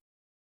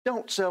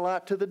 Don't sell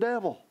out to the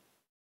devil.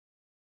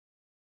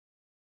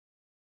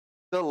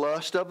 The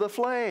lust of the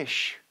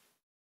flesh.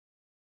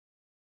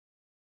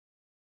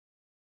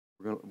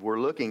 We're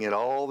looking at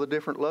all the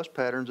different lust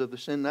patterns of the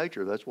sin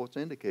nature. That's what's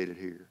indicated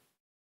here.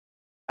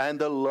 And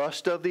the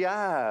lust of the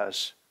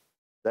eyes.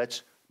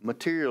 That's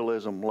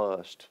materialism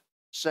lust,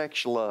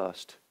 sex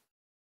lust,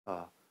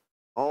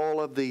 all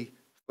of the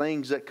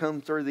things that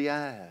come through the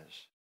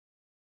eyes.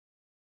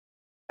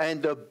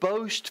 And the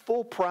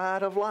boastful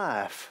pride of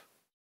life.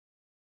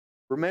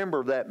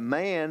 Remember that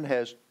man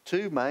has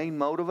two main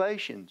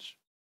motivations.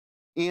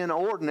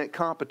 Inordinate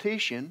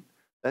competition,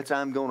 that's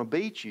I'm going to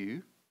beat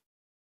you.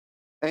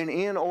 And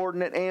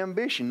inordinate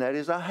ambition, that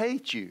is I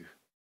hate you.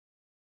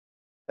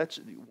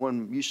 That's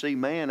when you see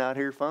man out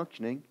here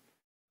functioning,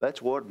 that's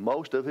what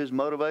most of his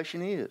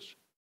motivation is.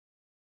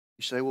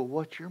 You say, well,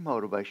 what's your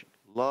motivation?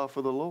 Love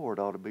for the Lord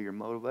ought to be your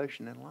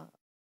motivation in life.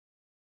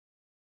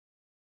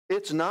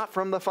 It's not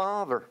from the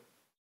Father,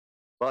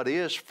 but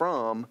is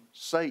from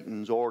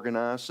Satan's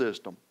organized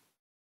system.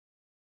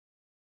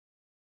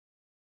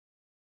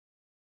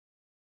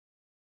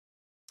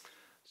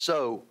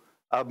 So,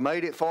 I've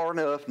made it far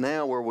enough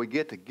now where we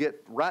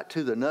get right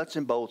to the nuts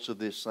and bolts of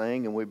this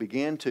thing, and we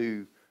begin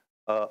to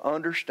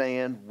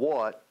understand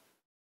what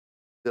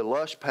the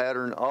lust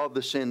pattern of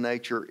the sin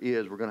nature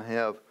is. We're going to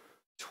have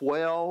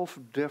 12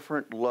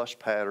 different lust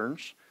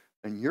patterns,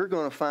 and you're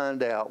going to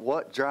find out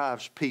what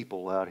drives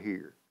people out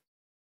here.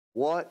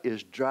 What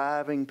is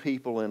driving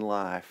people in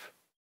life?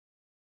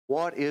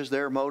 What is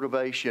their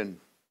motivation?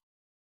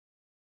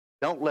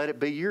 Don't let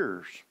it be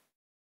yours.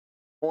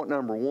 Point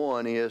number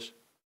one is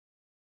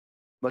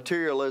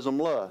materialism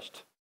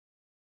lust.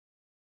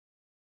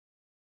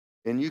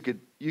 And you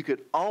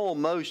could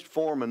almost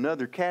form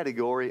another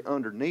category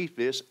underneath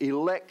this,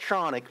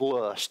 electronic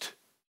lust.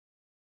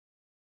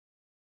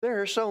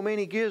 There are so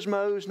many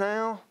gizmos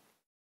now.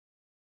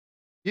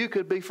 You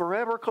could be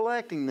forever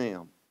collecting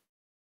them.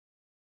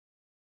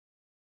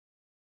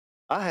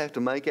 I have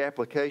to make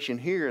application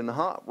here in the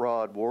hot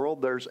rod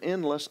world. There's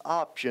endless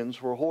options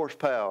for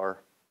horsepower.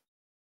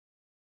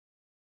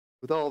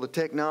 With all the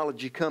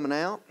technology coming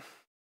out,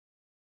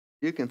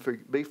 you can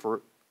be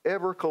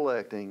forever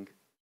collecting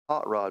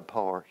hot rod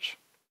parts.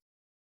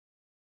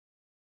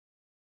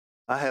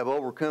 I have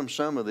overcome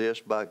some of this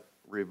by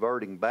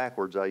reverting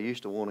backwards. I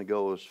used to want to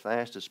go as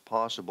fast as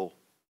possible,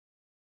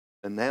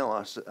 and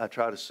now I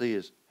try to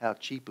see how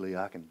cheaply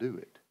I can do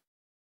it.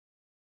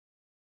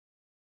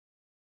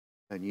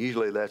 And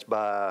usually that's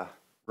by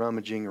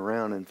rummaging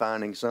around and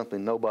finding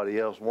something nobody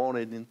else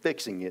wanted and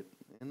fixing it.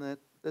 And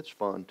That's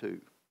fun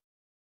too.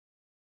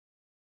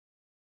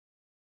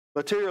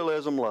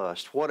 Materialism,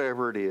 lust,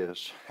 whatever it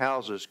is,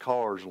 houses,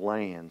 cars,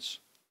 lands.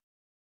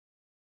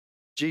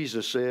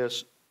 Jesus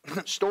says,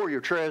 store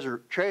your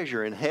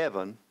treasure in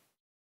heaven,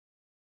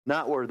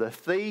 not where the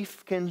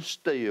thief can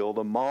steal,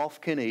 the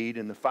moth can eat,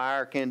 and the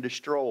fire can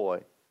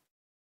destroy.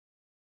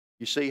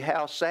 You see,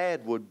 how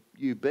sad would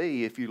you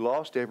be if you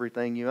lost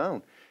everything you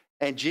own?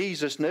 And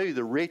Jesus knew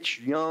the rich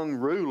young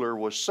ruler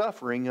was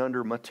suffering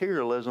under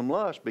materialism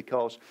lust,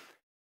 because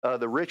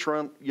the rich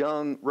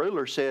young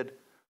ruler said,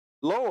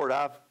 Lord,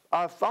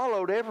 I've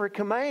followed every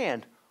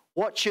command.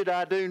 What should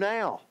I do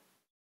now?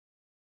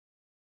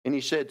 And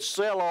he said,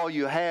 sell all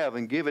you have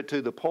and give it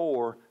to the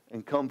poor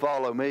and come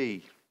follow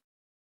me.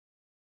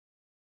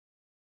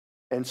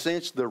 And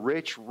since the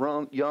rich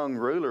young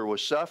ruler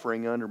was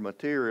suffering under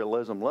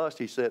materialism lust,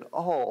 he said,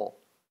 oh,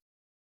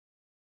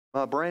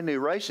 my brand new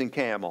racing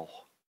camel,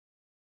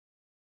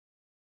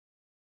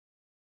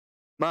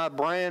 my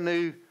brand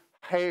new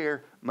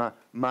hair,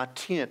 my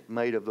tent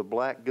made of the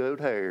black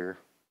goat hair,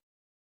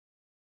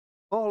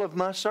 all of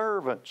my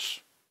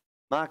servants,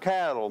 my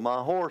cattle,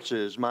 my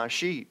horses, my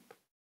sheep,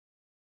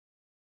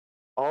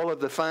 all of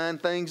the fine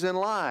things in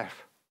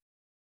life.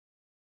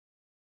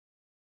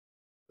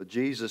 But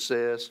Jesus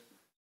says,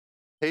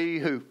 he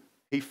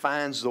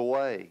finds the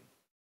way,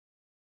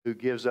 who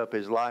gives up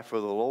his life for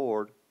the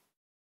Lord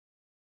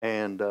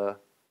and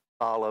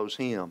follows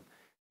him.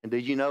 And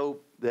did you know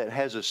that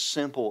has a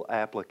simple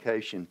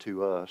application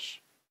to us?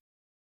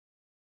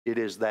 It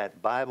is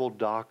that Bible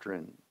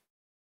doctrine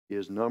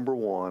is number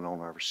one on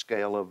our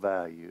scale of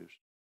values,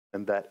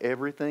 and that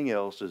everything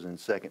else is in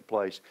second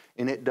place.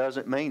 And it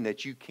doesn't mean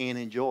that you can't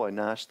enjoy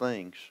nice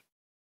things.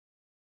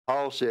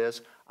 Paul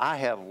says, I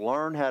have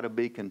learned how to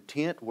be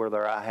content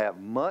whether I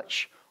have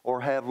much or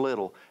have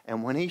little.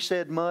 And when he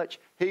said much,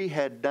 he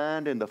had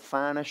dined in the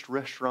finest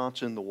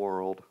restaurants in the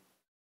world.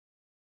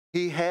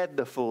 He had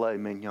the filet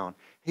mignon.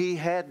 He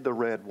had the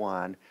red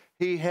wine.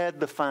 He had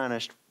the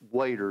finest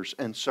waiters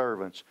and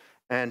servants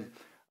and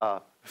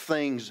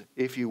things,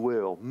 if you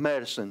will,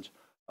 medicines,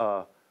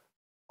 all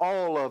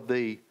of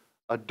the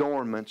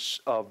adornments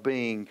of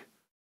being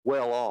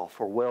well off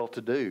or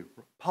well-to-do.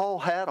 Paul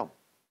had them.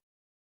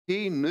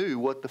 He knew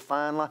what the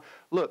fine line.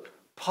 Look,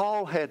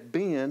 Paul had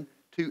been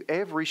to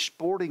every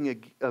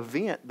sporting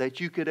event that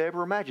you could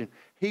ever imagine.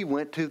 He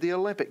went to the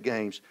Olympic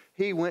Games.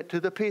 He went to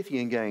the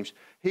Pythian Games.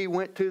 He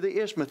went to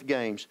the Isthmus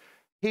Games.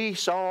 He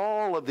saw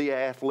all of the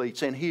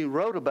athletes, and he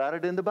wrote about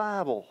it in the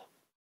Bible.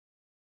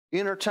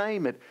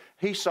 Entertainment.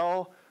 He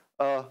saw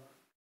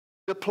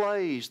the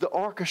plays, the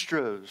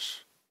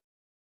orchestras,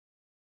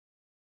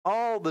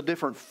 all the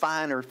different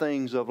finer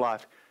things of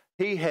life.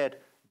 He had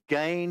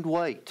gained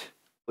weight.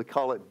 We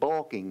call it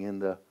bulking in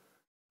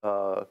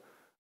the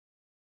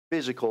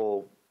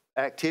physical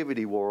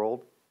activity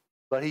world.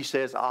 But he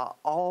says, I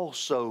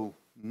also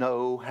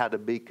know how to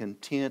be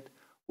content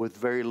with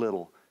very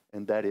little,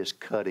 and that is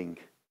cutting.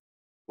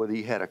 Whether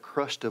he had a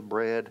crust of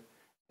bread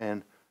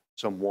and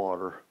some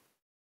water,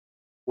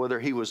 whether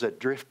he was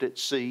adrift at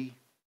sea,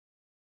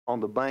 on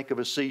the bank of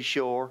a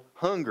seashore,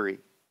 hungry,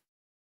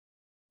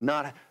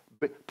 not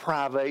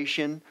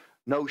privation,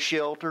 no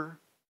shelter,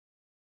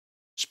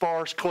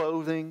 sparse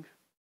clothing,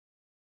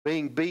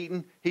 being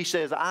beaten. He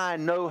says, I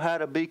know how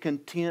to be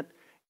content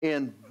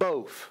in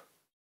both.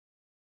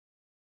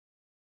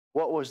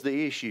 What was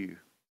the issue?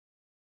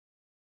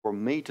 For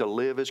me to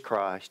live as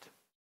Christ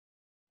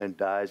and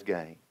die as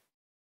gain.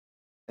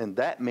 And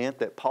that meant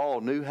that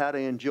Paul knew how to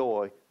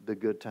enjoy the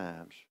good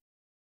times.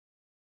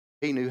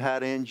 He knew how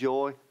to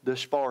enjoy the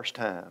sparse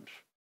times.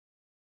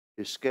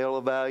 His scale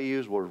of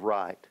values was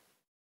right.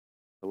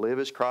 To live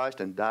as Christ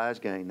and die as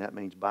gain, that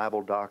means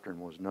Bible doctrine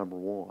was number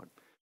one.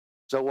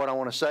 So what I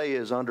want to say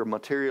is, under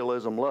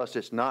materialism lust,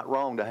 it's not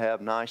wrong to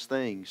have nice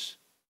things.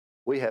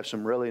 We have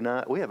some really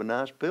nice, we have a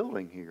nice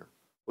building here.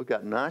 We've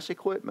got nice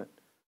equipment,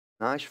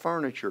 nice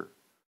furniture.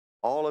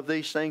 All of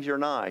these things are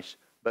nice.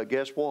 But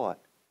guess what?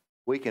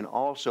 We can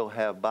also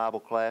have Bible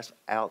class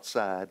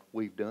outside.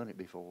 We've done it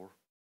before.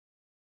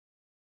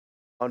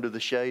 Under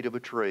the shade of a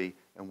tree,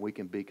 and we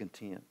can be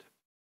content.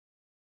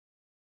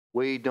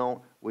 We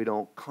don't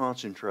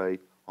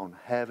concentrate on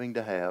having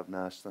to have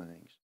nice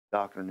things.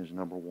 Doctrine is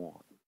number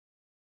one.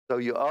 So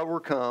you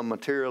overcome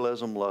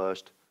materialism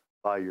lust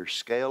by your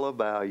scale of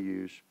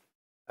values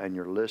and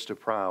your list of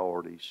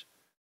priorities.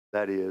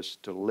 That is,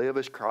 to live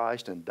as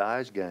Christ and die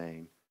as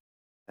gain.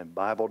 And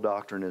Bible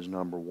doctrine is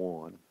number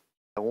one.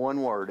 And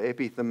one word,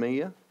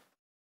 epithemia,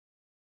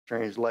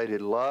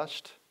 translated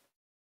lust,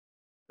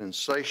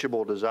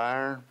 insatiable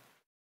desire.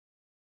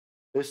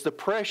 It's the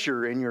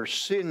pressure in your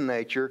sin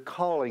nature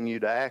calling you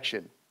to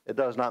action. It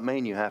does not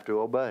mean you have to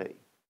obey.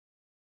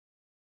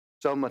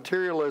 So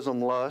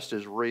materialism lust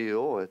is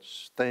real.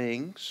 It's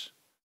things.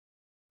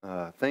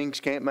 Things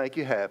can't make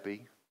you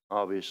happy,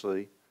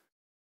 obviously.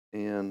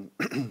 And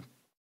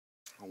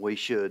we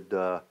should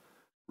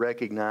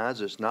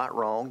recognize it's not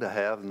wrong to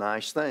have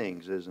nice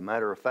things. As a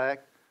matter of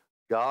fact,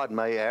 God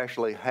may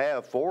actually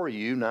have for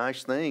you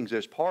nice things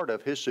as part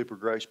of His super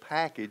grace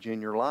package in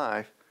your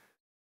life.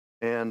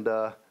 And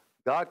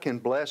God can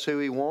bless who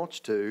He wants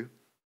to,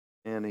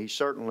 and He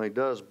certainly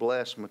does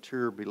bless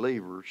mature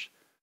believers.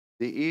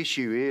 The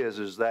issue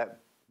is that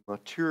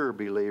mature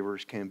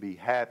believers can be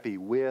happy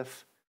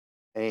with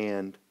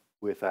and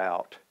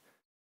without.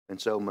 And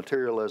so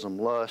materialism,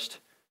 lust,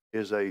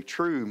 is a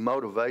true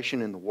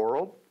motivation in the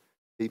world.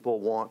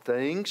 People want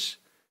things,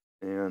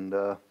 and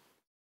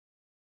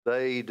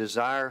they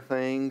desire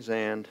things,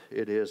 and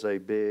it is a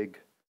big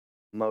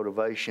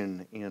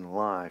motivation in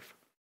life.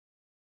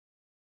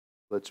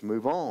 Let's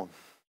move on.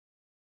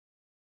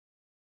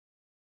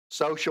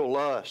 Social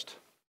lust.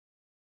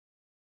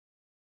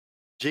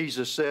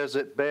 Jesus says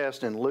it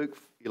best in Luke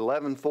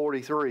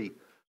 11:43.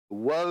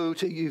 Woe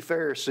to you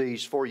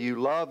Pharisees, for you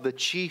love the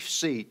chief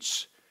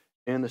seats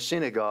in the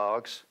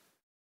synagogues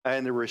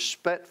and the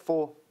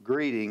respectful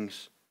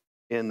greetings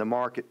in the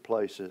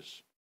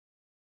marketplaces.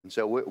 And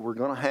so we're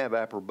going to have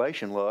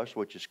approbation lust,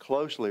 which is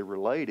closely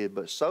related,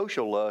 but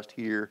social lust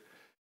here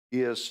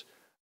is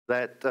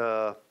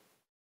that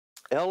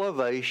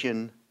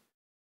elevation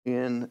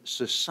in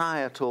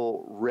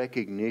societal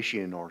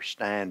recognition or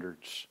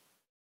standards.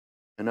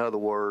 In other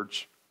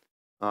words,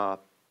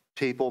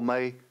 people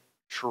may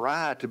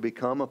try to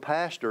become a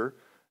pastor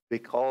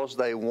because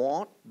they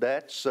want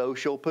that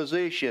social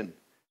position.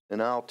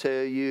 And I'll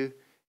tell you,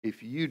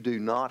 if you do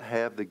not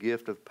have the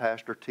gift of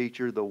pastor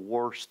teacher, the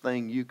worst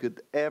thing you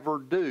could ever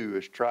do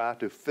is try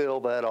to fill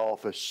that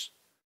office.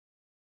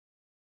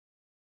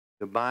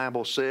 The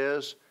Bible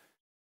says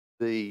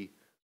the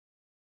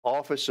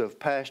office of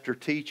pastor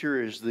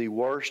teacher is the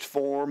worst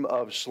form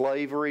of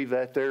slavery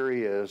that there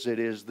is. It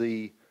is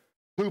the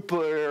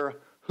huper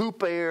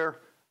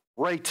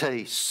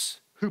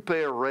rates.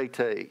 Huper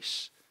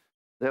rates.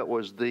 That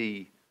was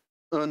the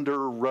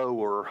under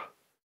rower.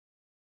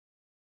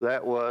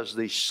 That was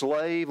the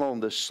slave on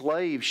the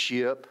slave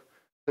ship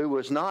who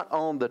was not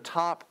on the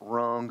top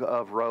rung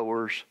of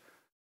rowers,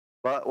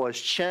 but was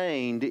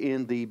chained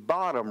in the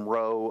bottom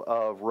row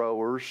of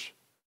rowers,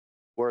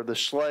 where the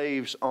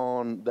slaves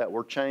that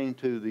were chained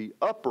to the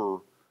upper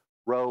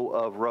row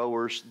of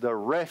rowers, the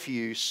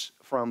refuse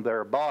from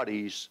their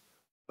bodies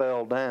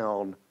fell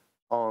down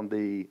on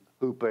the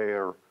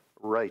huper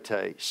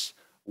rates.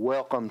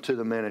 Welcome to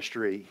the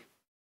ministry.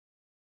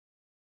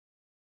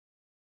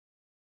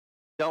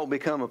 Don't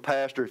become a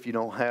pastor if you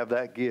don't have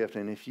that gift.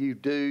 And if you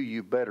do,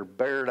 you better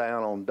bear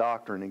down on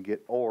doctrine and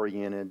get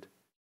oriented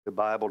to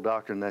Bible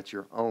doctrine. That's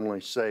your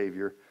only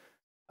Savior.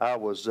 I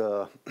was,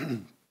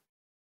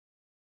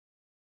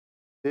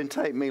 didn't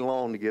take me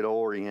long to get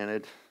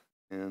oriented.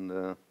 And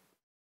the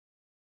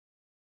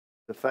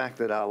fact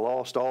that I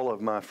lost all of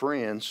my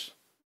friends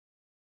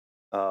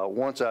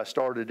once I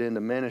started in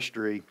the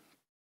ministry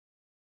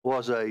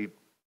was a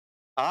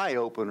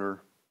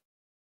eye-opener.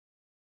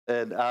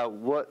 And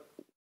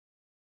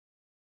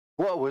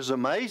what was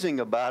amazing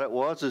about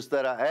it is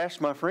that I asked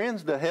my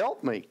friends to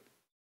help me.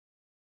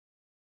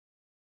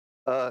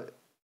 They'd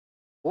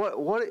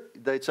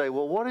say,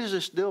 well, what is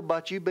this deal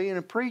about you being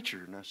a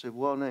preacher? And I said,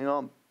 well, you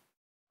know,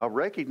 I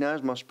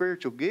recognize my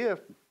spiritual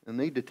gift and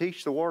need to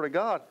teach the Word of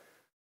God.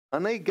 I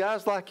need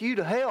guys like you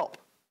to help.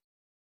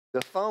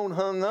 The phone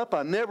hung up.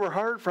 I never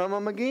heard from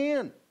them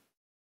again.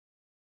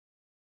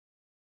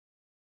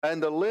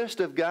 And the list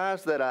of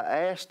guys that I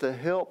asked to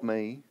help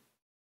me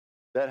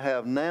that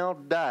have now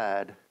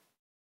died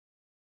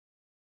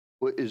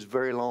is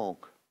very long.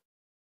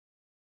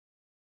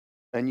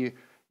 And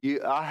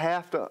I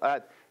have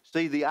to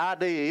see. The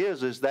idea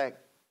is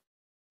that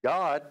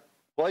God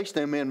placed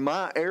them in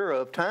my era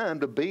of time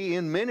to be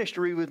in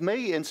ministry with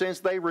me, and since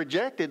they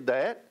rejected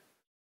that,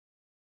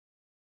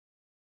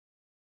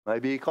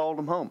 maybe He called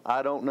them home.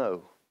 I don't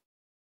know.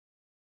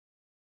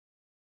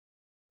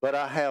 But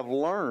I have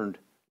learned,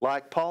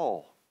 like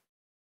Paul,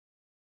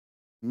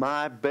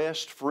 my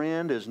best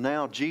friend is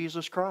now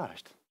Jesus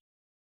Christ.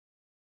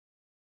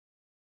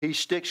 He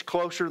sticks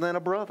closer than a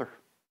brother.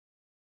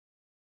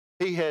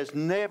 He has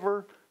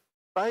never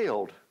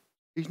failed.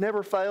 He's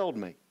never failed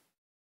me.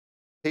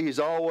 He's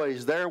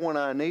always there when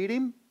I need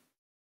Him.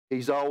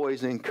 He's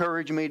always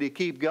encouraged me to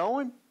keep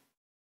going.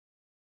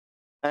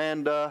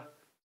 And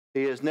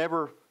He has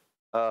never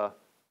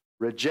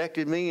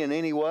rejected me in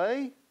any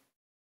way.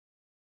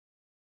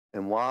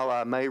 And while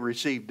I may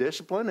receive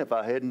discipline if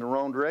I head in the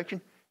wrong direction,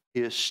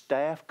 His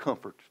staff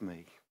comforts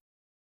me.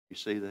 You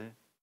see that?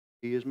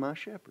 He is my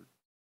shepherd.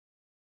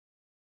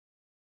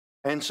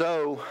 And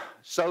so,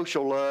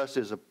 social lust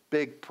is a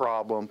big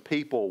problem.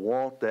 People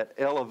want that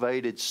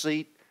elevated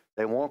seat.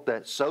 They want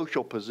that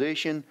social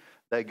position.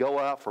 They go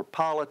out for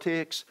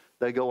politics.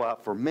 They go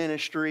out for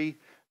ministry.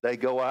 They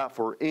go out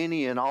for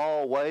any and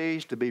all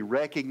ways to be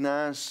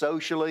recognized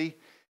socially,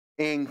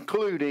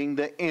 including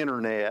the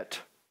internet.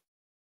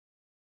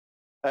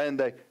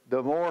 And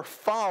the more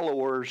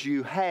followers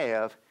you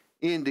have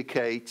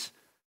indicates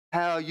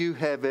how you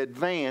have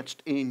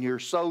advanced in your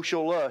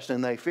social lust.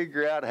 And they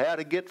figure out how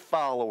to get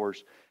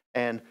followers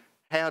and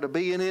how to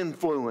be an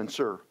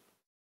influencer.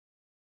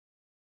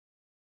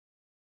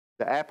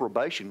 The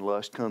approbation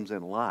lust comes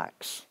in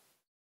likes.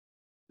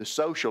 The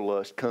social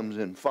lust comes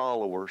in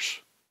followers.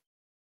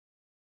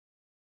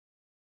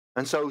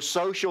 And so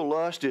social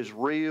lust is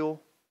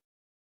real.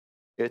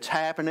 It's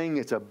happening.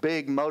 It's a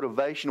big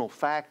motivational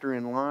factor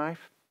in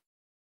life.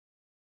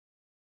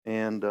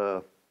 And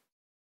the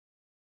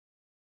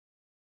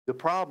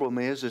problem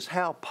is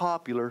how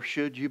popular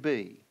should you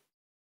be?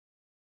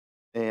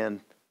 And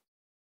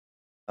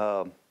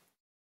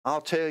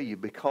I'll tell you,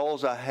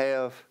 because I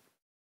have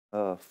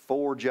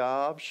 4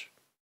 jobs,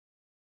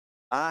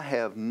 I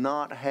have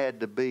not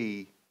had to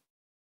be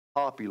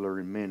popular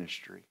in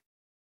ministry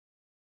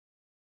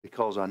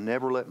because I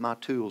never let my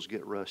tools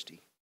get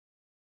rusty.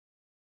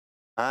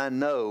 I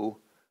know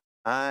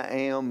I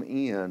am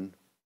in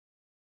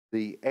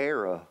the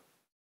era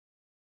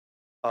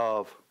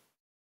of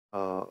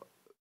the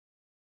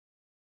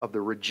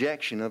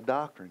rejection of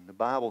doctrine. The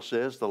Bible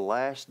says the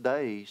last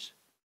days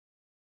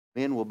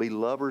men will be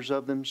lovers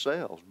of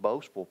themselves,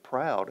 boastful,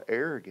 proud,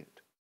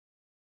 arrogant,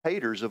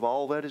 haters of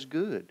all that is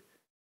good.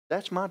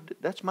 That's my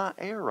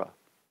era.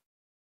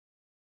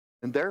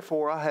 And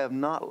therefore, I have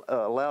not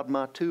allowed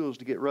my tools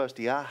to get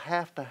rusty. I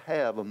have to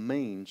have a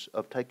means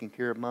of taking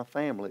care of my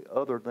family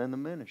other than the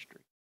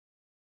ministry.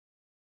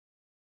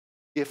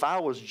 If I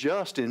was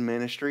just in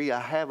ministry,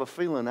 I have a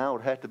feeling I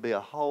would have to be a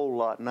whole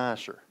lot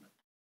nicer.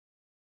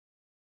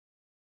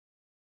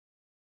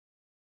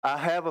 I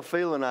have a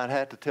feeling I'd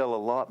have to tell a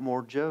lot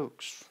more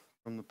jokes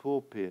from the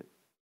pulpit.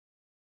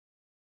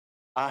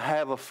 I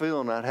have a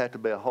feeling I'd have to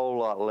be a whole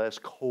lot less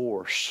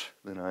coarse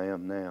than I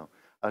am now.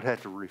 I'd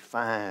have to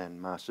refine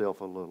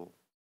myself a little.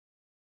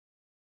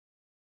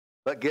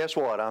 But guess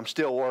what? I'm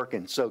still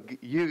working, so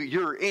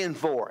you're in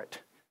for it.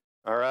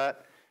 All right?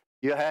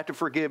 You have to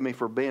forgive me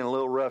for being a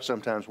little rough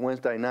sometimes.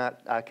 Wednesday night,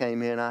 I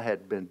came in, I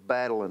had been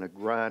battling a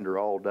grinder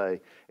all day.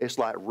 It's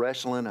like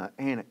wrestling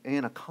an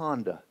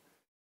anaconda.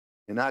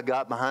 And I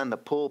got behind the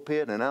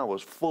pulpit, and I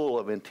was full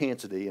of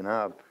intensity, and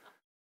I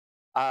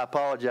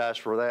apologize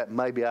for that.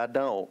 Maybe I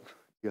don't.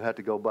 You'll have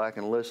to go back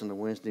and listen to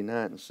Wednesday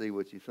night and see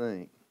what you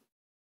think.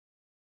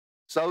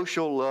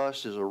 Social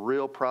lust is a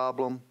real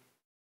problem.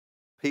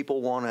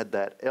 People wanted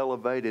that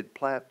elevated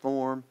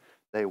platform.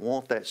 They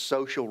want that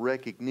social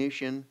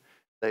recognition.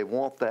 They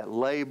want that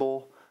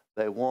label.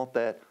 They want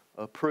that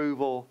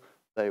approval.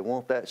 They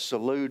want that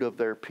salute of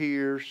their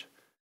peers.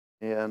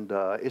 And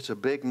it's a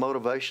big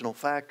motivational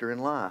factor in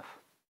life.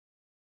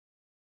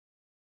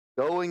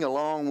 Going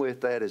along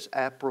with that is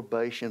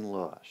approbation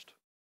lust.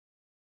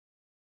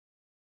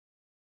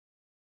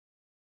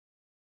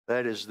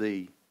 That is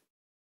the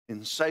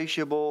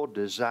insatiable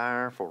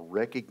desire for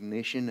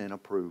recognition and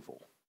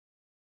approval.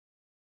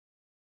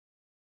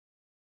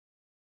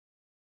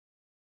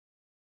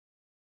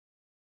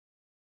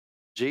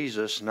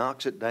 Jesus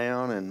knocks it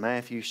down in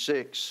Matthew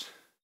 6.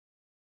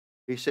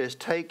 He says,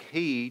 take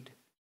heed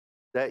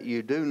that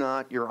you do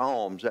not your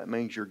alms, that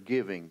means you're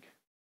giving,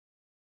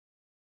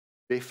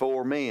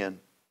 before men,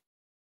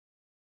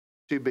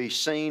 to be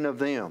seen of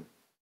them.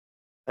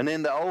 And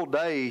in the old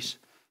days,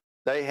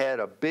 they had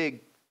a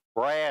big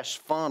brass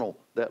funnel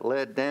that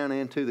led down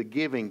into the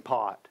giving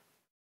pot,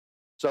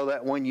 so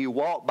that when you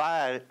walked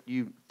by it,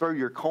 you threw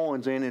your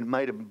coins in and it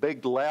made a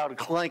big loud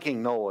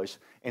clanking noise,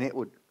 and it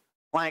would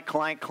clank,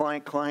 clank,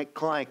 clank, clank,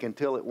 clank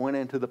until it went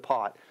into the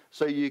pot.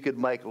 So you could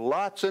make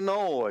lots of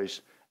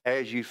noise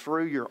as you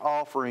threw your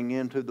offering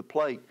into the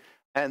plate.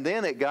 And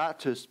then it got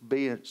to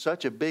be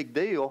such a big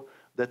deal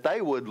that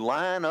they would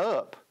line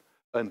up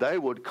and they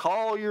would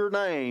call your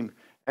name,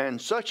 and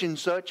such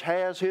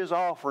has his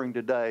offering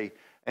today.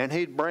 And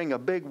he'd bring a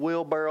big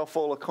wheelbarrow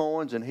full of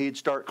coins, and he'd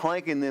start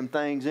clanking them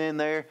things in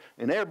there,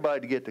 and everybody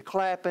would get to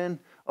clapping.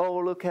 Oh,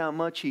 look how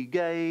much he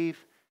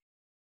gave.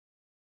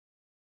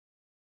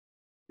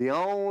 The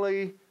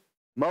only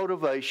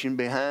motivation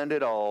behind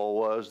it all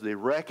was the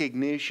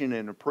recognition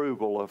and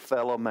approval of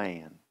fellow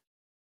man.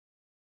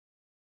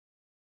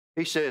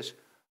 He says,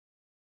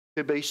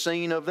 to be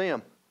seen of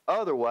them.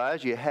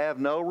 Otherwise, you have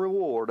no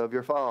reward of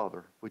your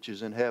Father, which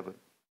is in heaven.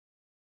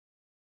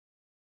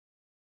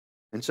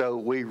 And so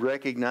we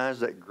recognize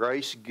that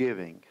grace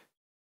giving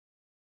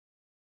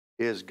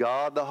is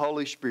God the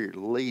Holy Spirit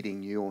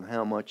leading you on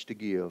how much to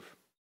give.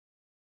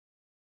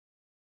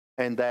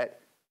 And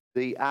that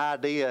the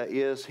idea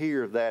is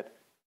here that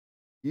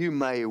you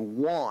may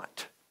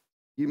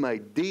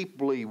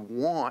deeply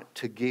want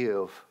to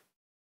give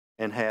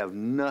and have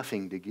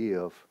nothing to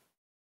give,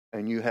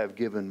 and you have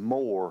given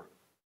more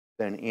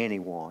than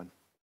anyone.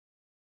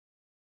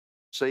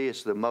 See,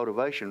 it's the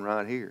motivation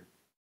right here.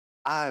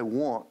 I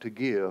want to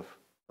give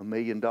 $1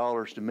 million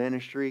to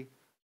ministry.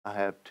 I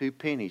have 2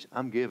 pennies.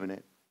 I'm giving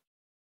it.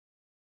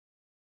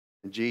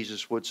 And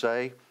Jesus would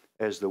say,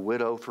 as the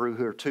widow threw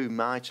her 2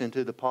 mites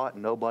into the pot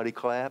and nobody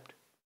clapped,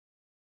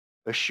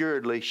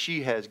 assuredly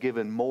she has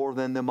given more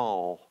than them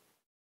all,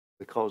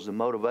 because the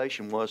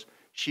motivation was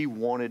she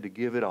wanted to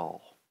give it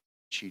all.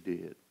 She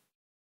did.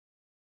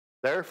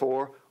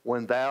 Therefore,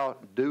 when thou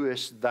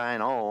doest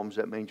thine alms,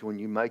 that means when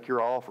you make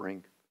your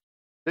offering,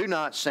 do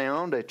not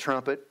sound a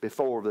trumpet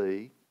before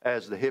thee,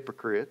 as the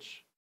hypocrites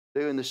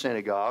do in the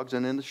synagogues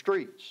and in the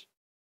streets,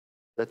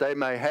 that they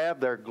may have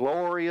their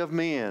glory of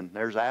men.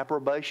 There's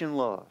approbation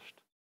lust.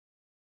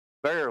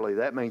 Verily,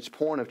 that means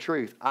point of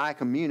truth. I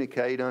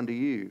communicate unto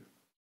you.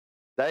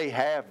 They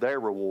have their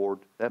reward.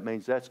 That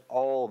means that's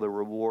all the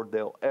reward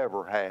they'll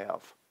ever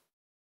have.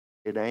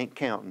 It ain't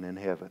counting in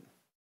heaven.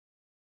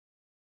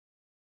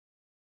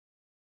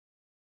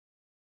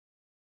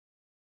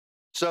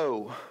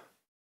 So,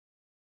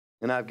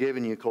 and I've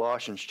given you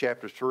Colossians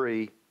chapter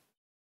 3.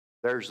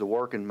 There's the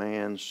working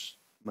man's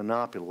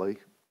monopoly.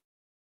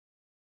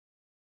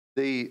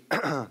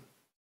 That's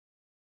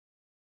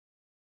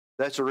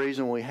the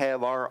reason we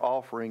have our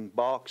offering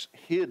box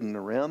hidden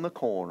around the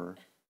corner,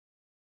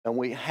 and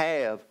we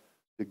have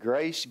the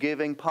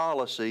grace-giving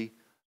policy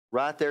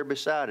right there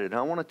beside it. And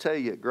I want to tell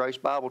you, at Grace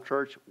Bible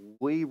Church,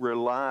 we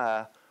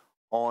rely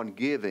on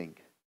giving,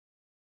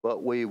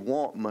 but we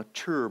want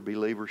mature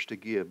believers to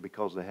give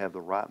because they have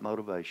the right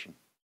motivation.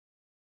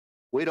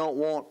 We don't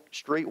want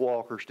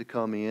streetwalkers to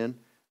come in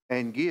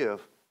and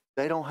give.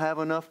 They don't have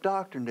enough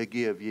doctrine to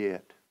give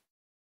yet.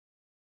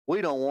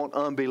 We don't want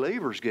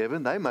unbelievers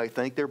giving. They may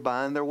think they're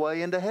buying their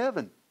way into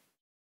heaven.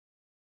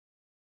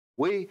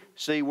 We're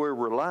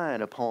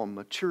relying upon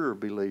mature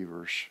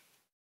believers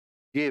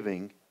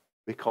giving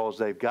because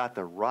they've got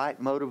the right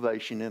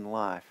motivation in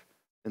life.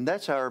 And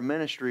that's how our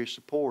ministry is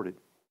supported.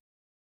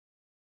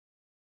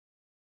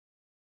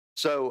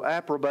 So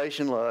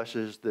approbation lust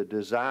is the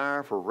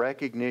desire for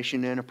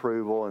recognition and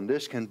approval, and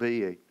this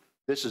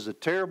is a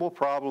terrible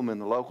problem in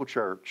the local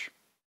church.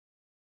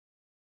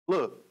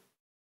 Look,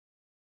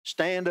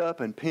 stand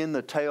up and pin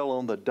the tail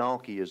on the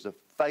donkey is the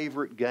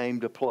favorite game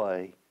to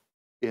play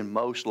in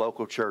most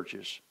local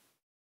churches.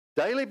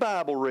 Daily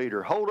Bible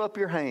reader, hold up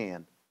your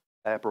hand.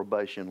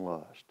 Approbation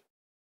lust.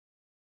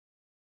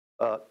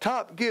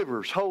 Top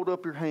givers, hold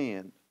up your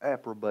hand.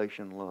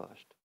 Approbation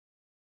lust.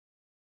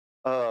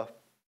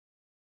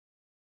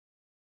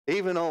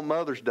 Even on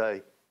Mother's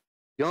Day,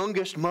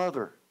 youngest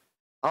mother.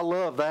 I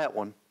love that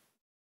one.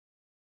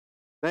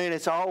 Man,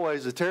 it's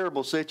always a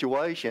terrible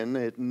situation.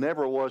 It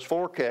never was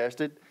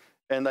forecasted.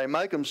 And they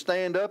make them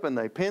stand up and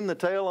they pin the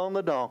tail on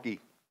the donkey.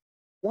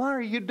 Why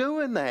are you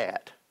doing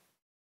that?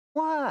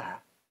 Why?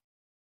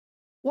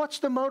 What's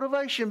the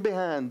motivation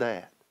behind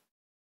that?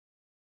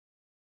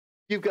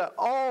 You've got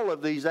all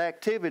of these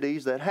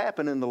activities that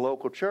happen in the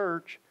local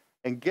church,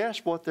 and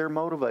guess what their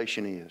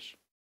motivation is?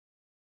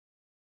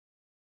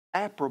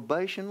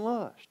 Approbation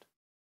lust.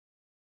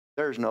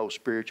 There's no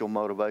spiritual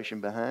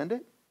motivation behind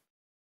it.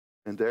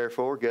 And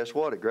therefore, guess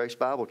what? At Grace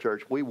Bible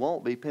Church, we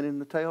won't be pinning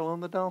the tail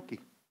on the donkey.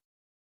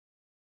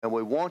 And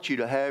we want you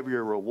to have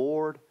your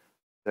reward.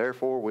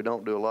 Therefore, we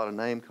don't do a lot of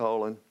name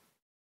calling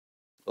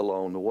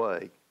along the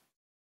way.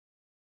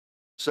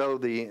 So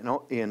the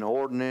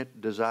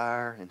inordinate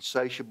desire,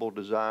 insatiable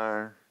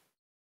desire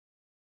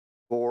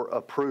for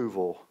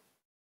approval,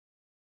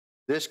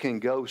 this can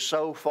go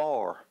so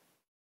far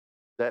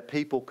that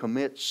people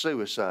commit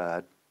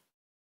suicide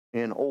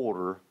in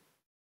order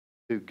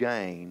to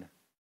gain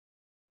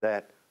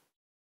that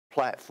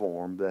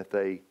platform that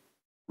they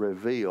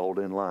revealed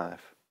in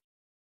life.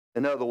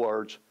 In other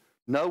words,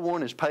 no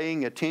one is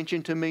paying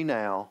attention to me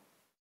now.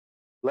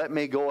 Let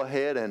me go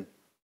ahead and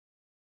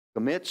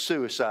commit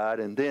suicide,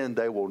 and then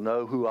they will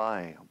know who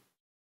I am,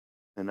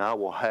 and I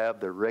will have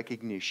the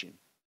recognition.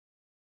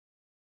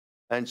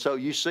 And so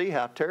you see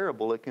how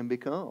terrible it can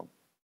become.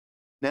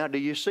 Now, do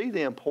you see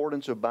the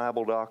importance of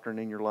Bible doctrine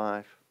in your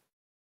life?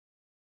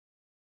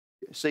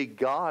 See,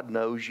 God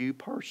knows you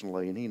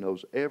personally, and He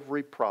knows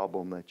every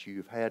problem that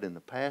you've had in the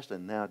past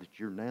and now that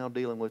you're now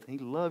dealing with. He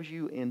loves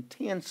you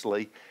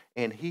intensely,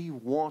 and He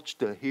wants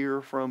to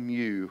hear from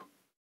you.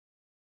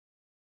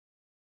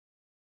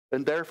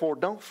 And therefore,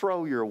 don't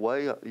throw your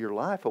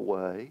life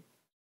away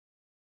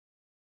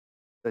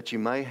that you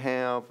may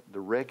have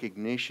the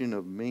recognition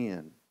of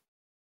men.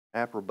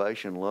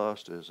 Approbation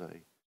lust is a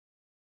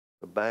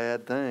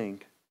bad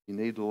thing. You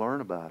need to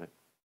learn about it.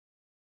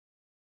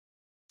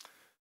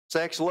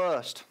 Sex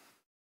lust.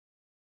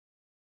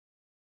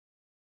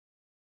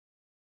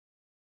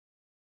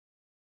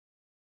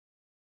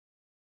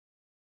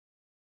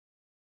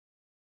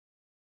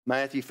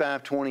 Matthew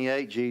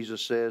 5:28,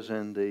 Jesus says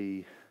in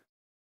the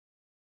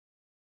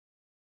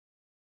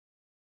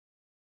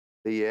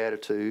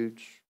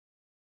Beatitudes,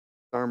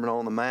 Sermon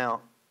on the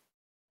Mount,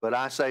 but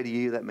I say to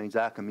you, that means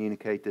I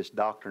communicate this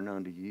doctrine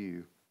unto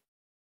you.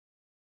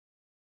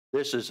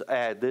 This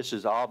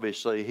is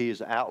obviously, he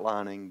is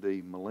outlining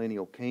the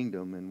millennial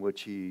kingdom in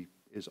which he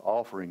is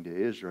offering to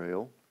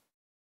Israel.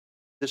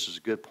 This is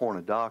a good point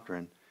of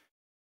doctrine.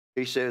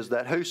 He says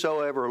that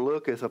whosoever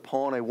looketh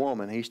upon a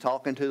woman, he's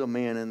talking to the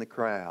men in the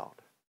crowd,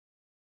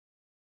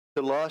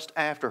 to lust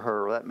after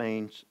her, that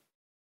means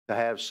to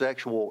have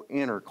sexual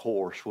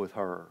intercourse with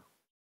her,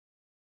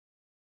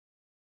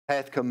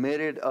 hath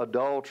committed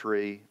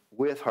adultery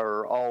with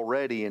her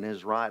already in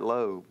his right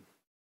lobe.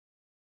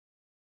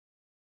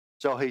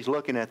 So he's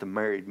looking at the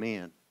married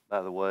men,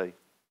 by the way.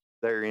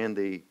 They're in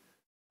the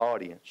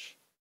audience.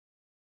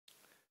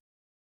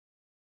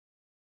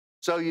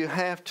 So you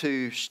have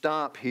to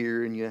stop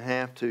here and you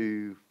have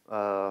to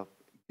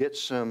get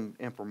some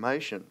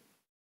information.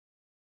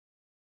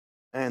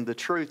 And the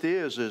truth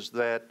is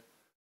that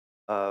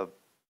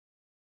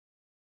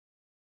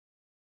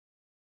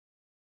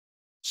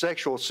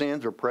Sexual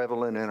sins are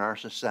prevalent in our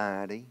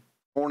society.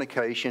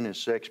 Fornication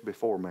is sex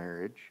before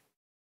marriage.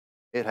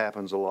 It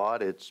happens a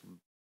lot. It's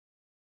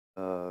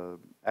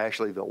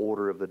actually the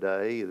order of the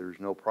day. There's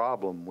no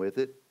problem with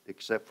it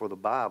except for the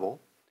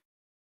Bible.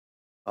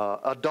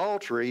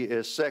 Adultery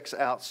is sex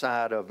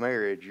outside of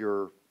marriage,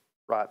 your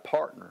right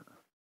partner.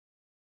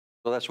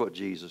 So that's what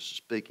Jesus is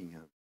speaking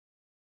of.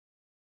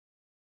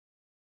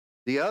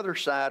 The other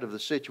side of the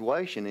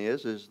situation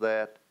is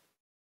that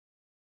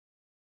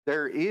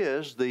there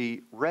is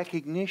the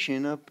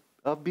recognition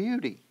of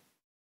beauty.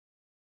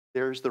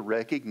 There's the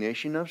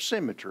recognition of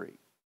symmetry.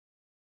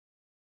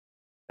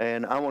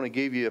 And I want to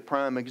give you a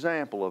prime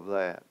example of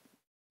that.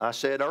 I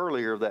said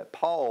earlier that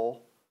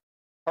Paul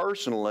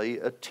personally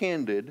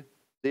attended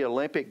the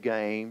Olympic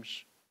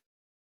Games,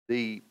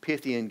 the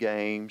Pythian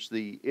Games,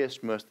 the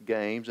Isthmus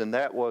Games, and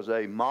that was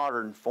a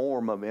modern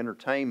form of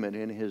entertainment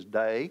in his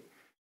day.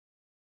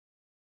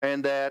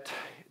 And that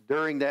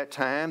during that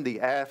time,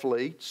 the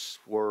athletes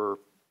were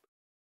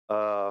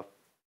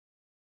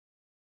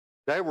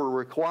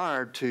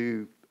required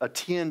to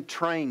attend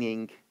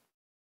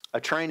a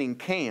training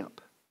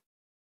camp.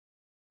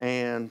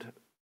 And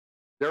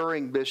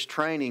during this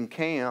training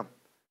camp,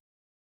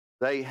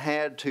 they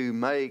had to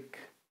make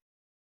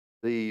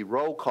the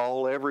roll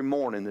call every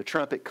morning, the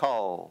trumpet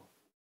call.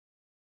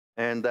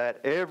 And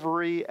that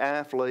every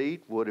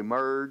athlete would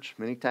emerge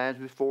many times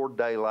before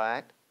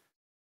daylight.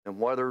 And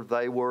whether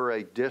they were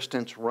a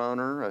distance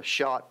runner, a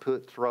shot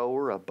put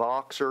thrower, a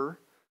boxer,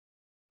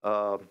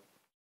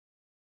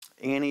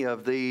 any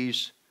of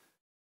these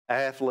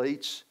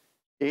athletes,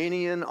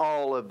 any and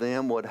all of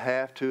them would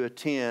have to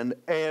attend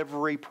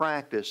every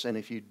practice. And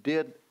if you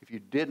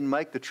didn't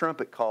make the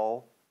trumpet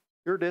call,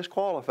 you're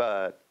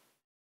disqualified.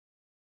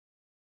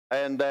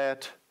 And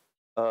that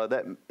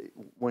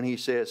when he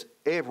says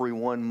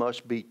everyone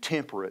must be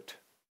temperate,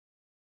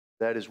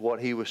 that is what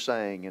he was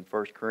saying in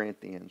 1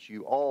 Corinthians.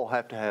 You all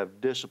have to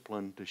have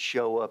discipline to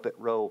show up at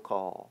roll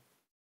call.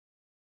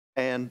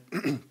 And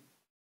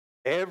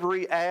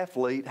every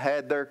athlete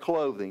had their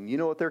clothing. You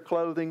know what their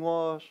clothing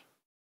was?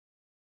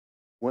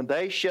 When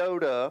they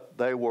showed up,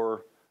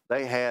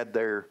 they had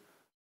their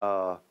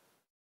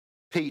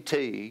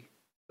PT,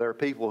 their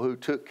people who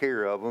took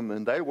care of them,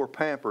 and they were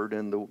pampered,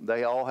 and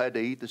they all had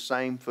to eat the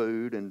same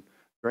food and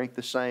drink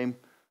the same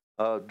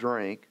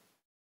drink,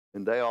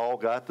 and they all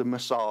got the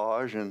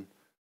massage and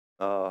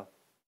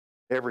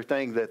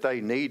everything that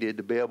they needed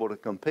to be able to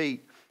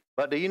compete.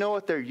 But do you know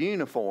what their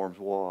uniforms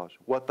was?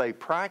 What they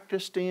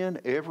practiced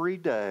in every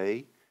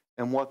day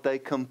and what they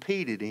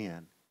competed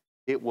in.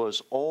 It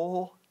was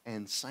oil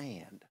and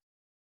sand.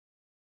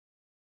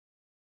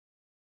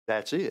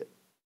 That's it.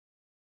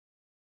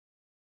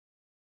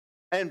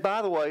 And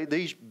by the way,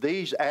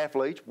 these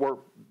athletes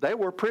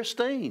were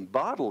pristine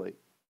bodily.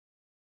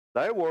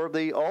 They were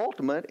the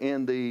ultimate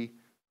in the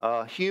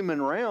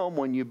human realm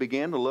when you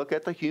began to look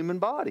at the human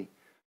body.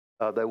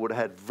 They would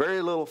have had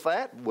very little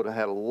fat, would have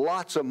had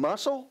lots of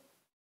muscle.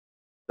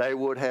 They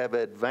would have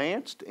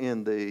advanced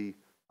in the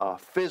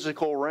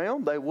physical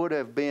realm. They would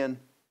have been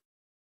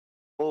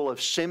full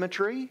of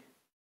symmetry.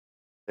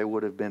 They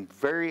would have been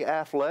very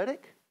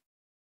athletic,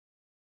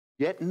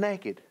 yet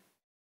naked.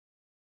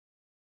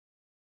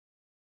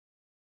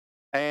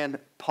 And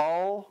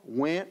Paul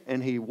went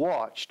and he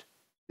watched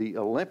the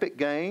Olympic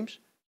Games,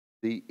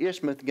 the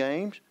Isthmus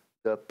Games,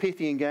 the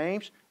Pythian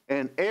Games,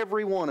 and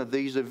every one of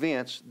these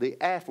events,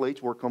 the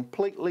athletes were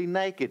completely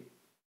naked.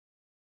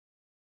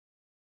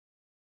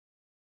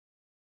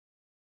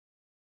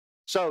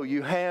 So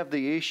you have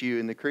the issue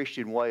in the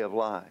Christian way of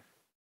life.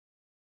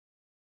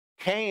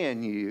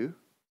 Can you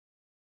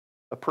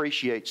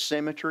appreciate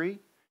symmetry?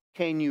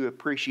 Can you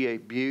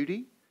appreciate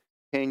beauty?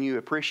 Can you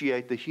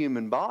appreciate the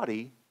human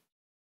body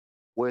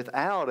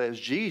without, as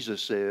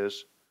Jesus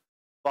says,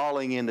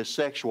 falling into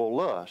sexual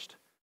lust?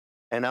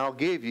 And I'll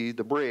give you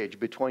the bridge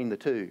between the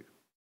two.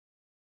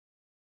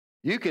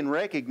 You can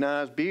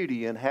recognize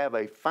beauty and have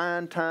a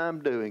fine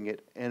time doing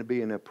it and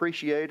be an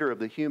appreciator of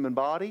the human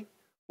body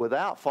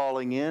without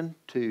falling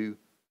into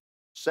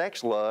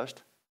sex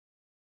lust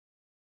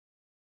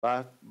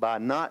by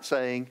not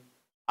saying,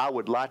 I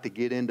would like to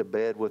get into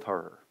bed with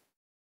her.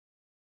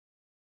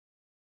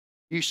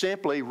 You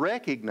simply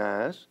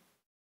recognize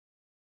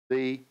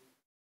the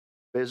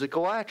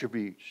physical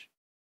attributes.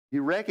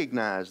 You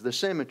recognize the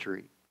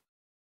symmetry,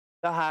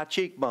 the high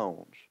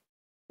cheekbones,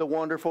 the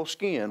wonderful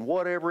skin,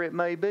 whatever it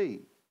may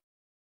be.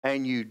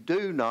 And you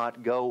do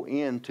not go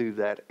into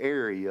that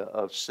area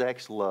of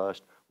sex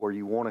lust where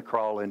you want to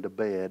crawl into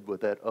bed with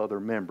that other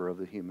member of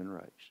the human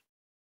race.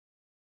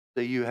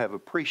 So you have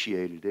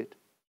appreciated it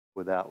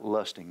without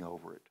lusting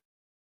over it.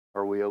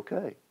 Are we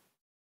okay?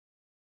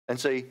 And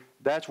see,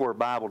 that's where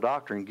Bible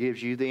doctrine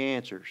gives you the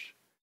answers.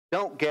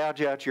 Don't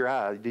gouge out your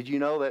eye. Did you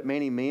know that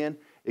many men,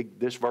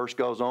 this verse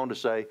goes on to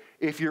say,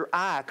 if your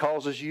eye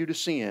causes you to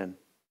sin,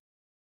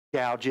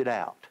 gouge it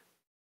out.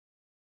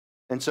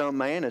 And some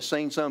man has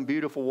seen some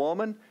beautiful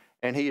woman,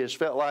 and he has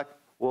felt like,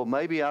 well,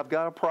 maybe I've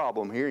got a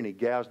problem here, and he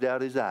gouged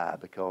out his eye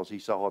because he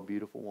saw a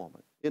beautiful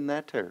woman. Isn't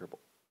that terrible?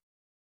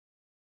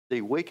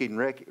 See, we can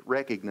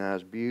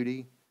recognize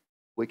beauty.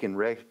 We can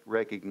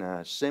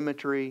recognize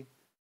symmetry.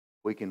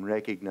 We can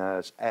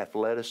recognize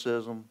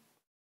athleticism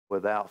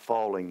without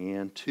falling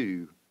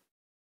into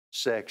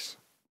sex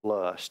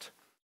lust.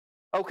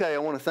 Okay, I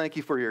want to thank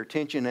you for your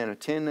attention and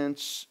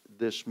attendance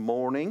this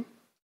morning.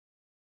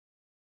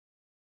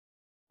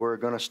 We're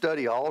going to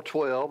study all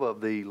 12 of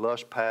the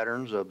lust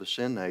patterns of the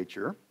sin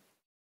nature.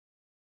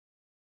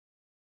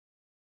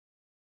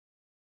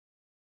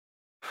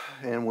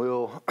 And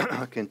we'll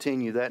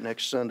continue that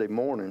next Sunday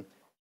morning.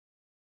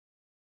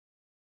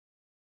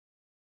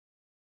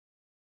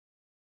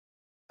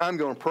 I'm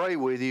going to pray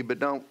with you, but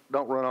don't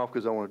run off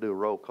because I want to do a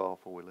roll call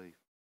before we leave.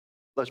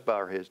 Let's bow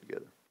our heads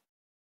together.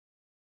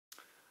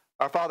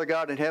 Our Father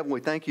God in heaven,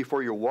 we thank you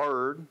for your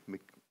word.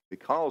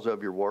 Because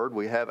of your word,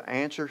 we have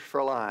answers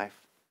for life.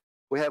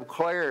 We have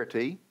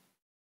clarity.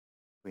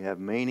 We have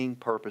meaning,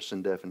 purpose,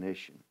 and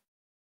definition.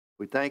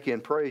 We thank you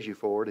and praise you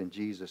for it in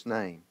Jesus'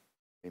 name.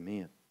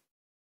 Amen.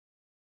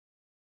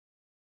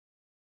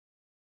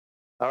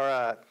 All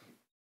right.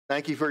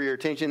 Thank you for your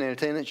attention and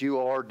attendance. You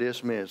are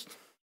dismissed.